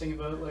interesting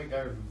about like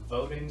our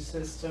voting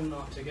system,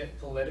 not to get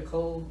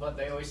political, but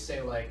they always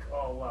say like,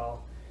 oh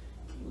well,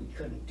 we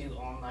couldn't do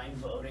online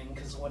voting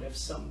because what if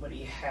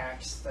somebody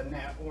hacks the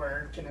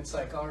network? And it's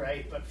like,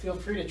 alright, but feel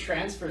free to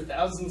transfer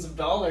thousands of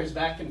dollars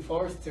back and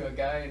forth to a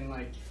guy in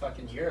like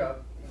fucking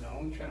Europe, you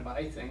know, trying to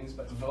buy things,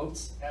 but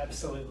votes,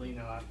 absolutely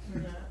not.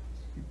 Yeah.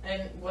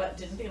 And what,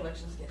 didn't the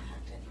elections get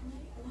hacked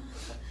anyway?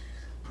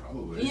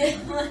 Probably. Yeah,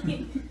 like,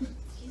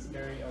 It's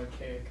very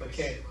archaic.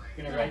 Okay,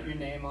 you're gonna write your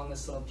name on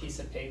this little piece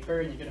of paper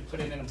and you're gonna put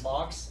it in a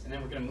box and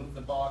then we're gonna move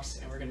the box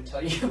and we're gonna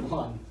tell you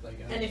won. Like,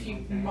 and if you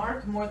okay.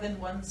 mark more than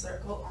one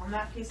circle on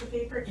that piece of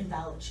paper,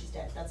 invalid, she's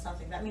dead. That's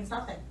nothing. That means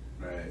nothing.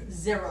 Right.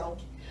 Zero.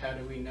 How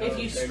do we know? If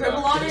you they're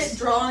scribble not on it, just-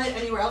 draw on it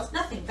anywhere else,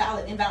 nothing.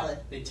 Valid, invalid.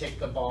 They take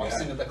the box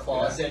Yeah. into the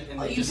closet and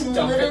Oh, they you just can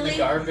dump it in the literally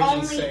garbage and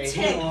only say,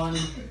 tick. "He won."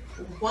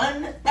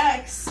 One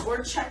X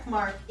or check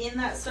mark in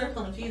that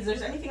circle, and if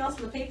there's anything else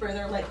in the paper,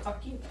 they're like,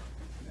 fuck you.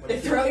 They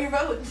throw your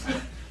vote.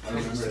 I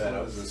remember that.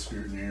 I was a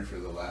scrutineer for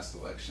the last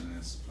election, and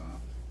it's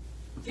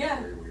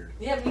Yeah. very weird.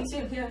 Yeah, me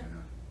too, yeah. Yeah.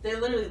 They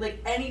literally,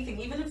 like, anything,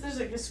 even if there's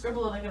like a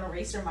scribble and like an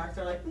eraser mark,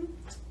 they're like,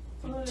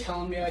 You're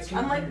telling me I can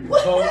I'm like,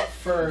 what? vote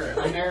for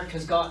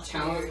America's Got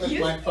Talent with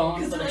my phone,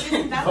 because but I like,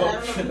 can't that, I vote don't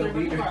know for if the they're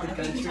leader working of on the it.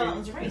 I can tell it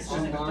was country erased. She's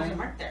like, but there's a online.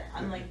 mark there.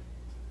 I'm like,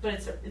 but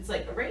it's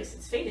like erased,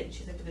 it's faded.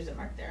 She's like, but there's a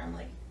mark there. I'm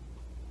like,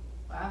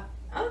 wow.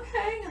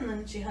 okay. And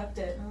then she hugged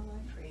it, and I was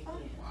like, Freaky. oh.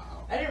 Wow.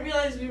 I didn't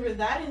realize we were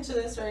that into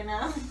this right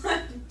now.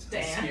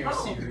 Damn.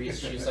 Seriously, Reese,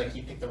 she was like,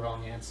 you picked the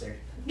wrong answer.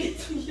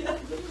 Yeah,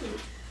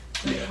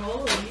 like,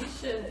 holy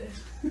shit.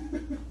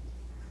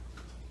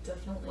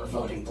 Definitely. We're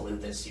voting blue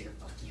this year,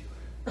 fuck you.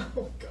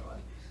 Oh god.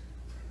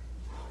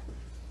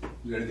 Is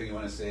there anything you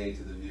want to say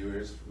to the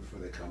viewers before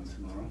they come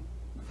tomorrow?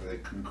 Before they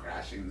come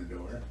crashing the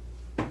door?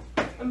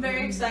 I'm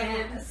very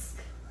excited, Mask.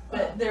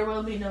 but there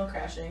will be no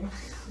crashing.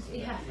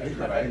 Yeah. Are you We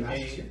providing have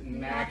masks a yet?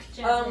 max.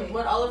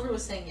 What Oliver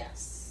was saying,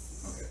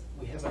 yes. Okay.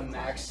 We have a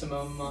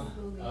maximum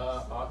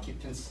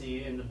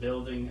occupancy in the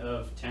building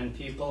of 10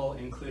 people,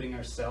 including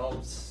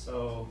ourselves.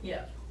 So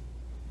Yeah.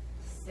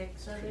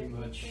 6 other Pretty people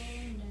much. at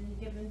any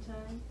given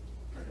time.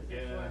 Or is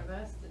it Yeah. 4 of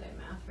us? Did I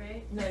math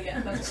right? No, yeah,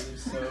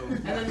 that's so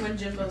And then when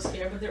Jimbo's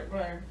here, but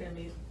we're gonna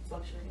be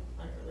fluctuating,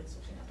 or like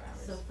switching up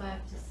hours. So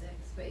 5 to 6,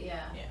 but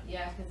yeah. Yeah.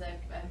 Yeah, because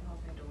I'm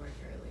hoping to work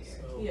earlier.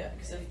 So- Yeah,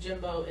 because if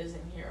Jimbo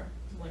isn't here,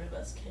 one of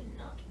us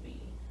cannot be.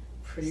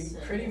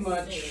 pretty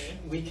much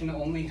we can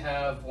only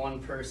have one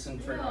person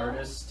for an No.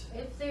 artist.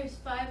 If there's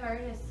 5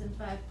 artists and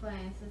 5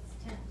 clients, it's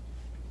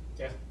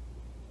 10.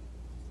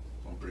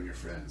 Don't bring your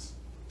friends.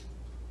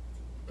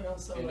 But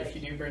also, And like, if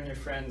you do bring your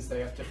friends, they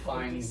have to how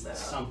do you find set up?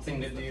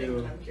 something to That's the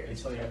do thing I'm curious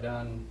until you're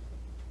about. done.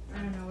 I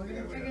don't know, we're Yeah,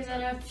 gonna we figure have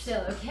that out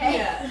still, okay?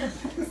 Yeah.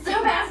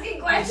 Stop asking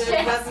questions!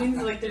 that means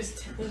like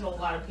there's a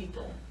lot of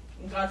people.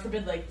 And God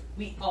forbid, like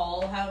we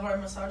all have our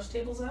massage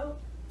tables out.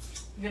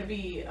 You're gonna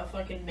be a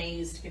fucking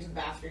maze to get to the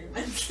bathroom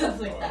and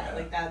stuff like Oh, that. yeah.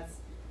 Like that's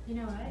You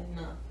know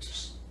what? not.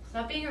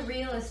 Stop being a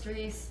realist,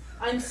 Reese.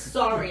 I'm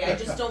sorry. I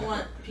just don't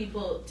want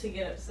people to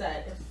get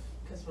upset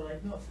because we're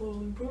like not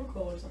following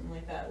protocol or something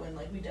like that when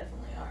like we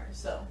definitely are.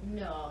 So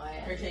No,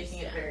 I we're taking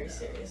it understand, very though.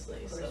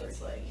 seriously. Of So course it's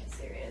we're like. taking it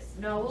serious.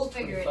 No, we'll There's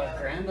figure it 25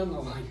 out. grand on the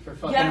line for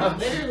fucking Yeah, up.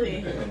 literally.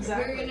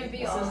 Exactly. We're gonna be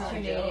This isn't a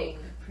alternating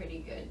joke. pretty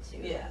good too.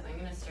 Yeah. 'Cause I'm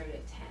gonna start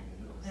at 10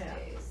 most Yeah.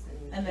 days.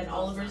 And then Jimbo's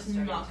Oliver's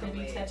starting not till gonna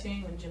be late.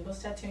 tattooing when Jimbo's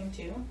tattooing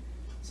too.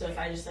 So if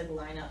I just like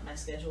line up my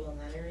schedule in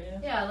that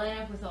area. Yeah, line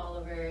up with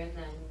Oliver and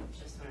then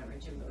just whenever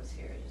Jimbo's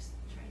here, just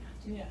try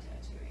not to Yeah. be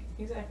tattooing.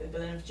 Exactly.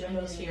 But then if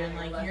Jimbo's here and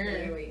like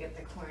luckily you're we get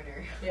the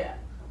corner. yeah.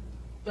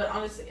 But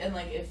honestly, and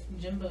like if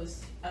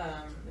Jimbo's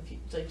if you,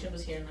 like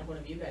Jimbo's here and like one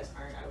of you guys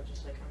aren't, I would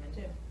just like come in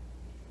too.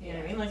 You know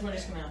what I mean? Like we're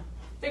just gonna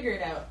figure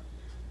it out.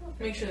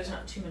 Make sure there's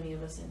not too many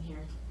of us in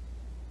here.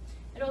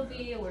 It'll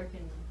be a work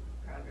in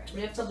progress.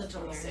 We have till the Just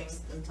learning.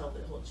 26th until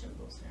the whole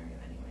Jimbo scenario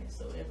anyway,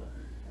 so we have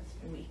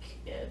a week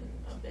and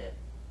a bit.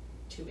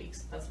 2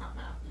 weeks. That's not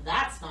math.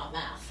 That's not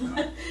math.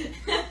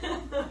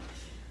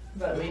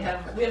 But we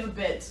have a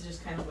bit to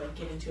just kind of like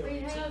get into a We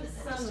routine have and then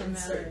some just amount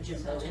insert of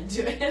Jimbo time.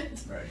 into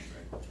it. Right.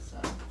 So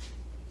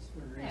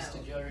Reese,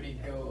 did you already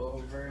go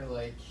over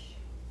like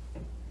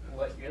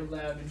what you're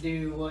allowed to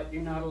do, what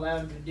you're not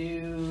allowed to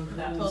do.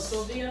 That post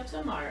will be up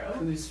tomorrow.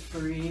 Who's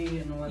free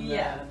and when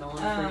Yeah, the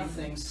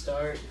non-free things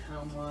start,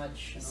 how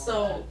much, and all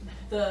So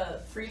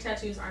the free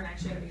tattoos aren't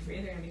actually going to be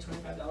free. They're going to be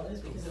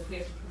 $25 because if we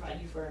have to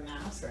provide you for a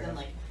mask, Fair then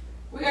enough. like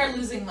we are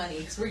losing money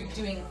because we're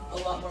doing a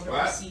lot more of a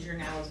What? procedure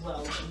now as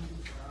well.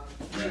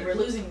 We were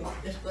losing,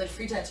 if like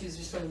free tattoos,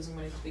 you're still losing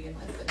money to begin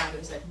with, but now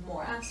there's like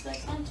more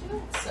aspects onto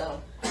it.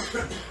 So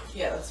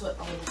yeah, that's what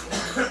I'll be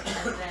doing.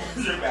 And then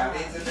Is there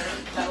Band-Aids in there?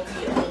 that'll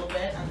be a little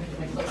bit. I'm gonna do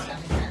my close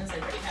family friends. I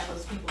already have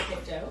those people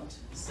picked out.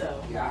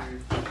 So Yeah.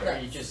 Are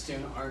you just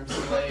doing arms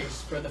and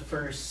legs for the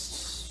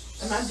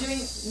first? I'm not doing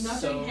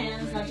so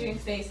hands, not many- doing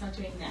face, not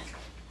doing neck.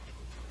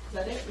 Is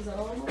that it? Is that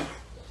all I want?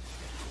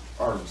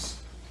 Arms.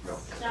 No.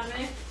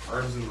 Dominic?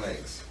 Arms and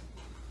legs.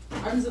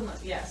 Arms and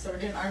legs, yeah, so we're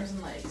doing arms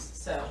and legs.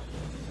 So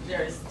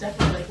there's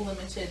definitely like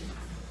limited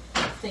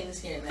things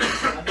here and there.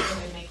 So I'm going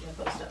to be making a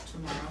post up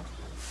tomorrow.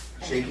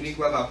 And Shay, can you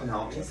glove up and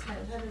help me? just kind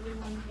of have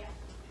everyone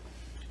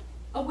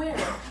aware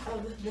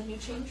of the new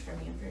change for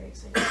me. I'm very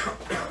excited.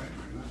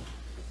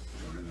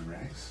 Going in the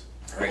ranks.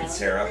 Alright,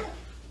 Sarah.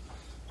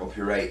 Hope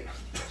you're right.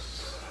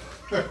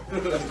 You're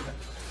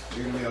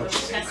gonna be okay.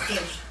 Tested.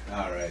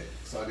 All right.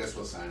 So I guess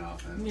we'll sign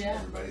off then. Yeah.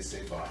 Everybody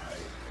say bye.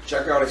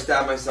 Check out, I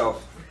stabbed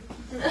myself.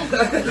 Show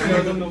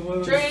them the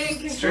wounds.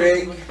 Drink.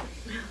 Drink.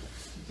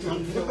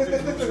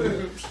 Unfiltered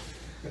wounds.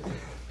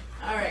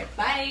 All right,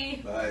 bye.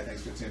 Bye.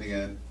 Thanks for tuning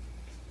in.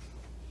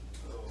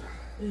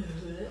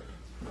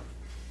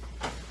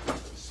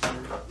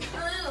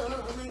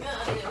 Oh my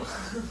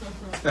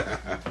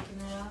god.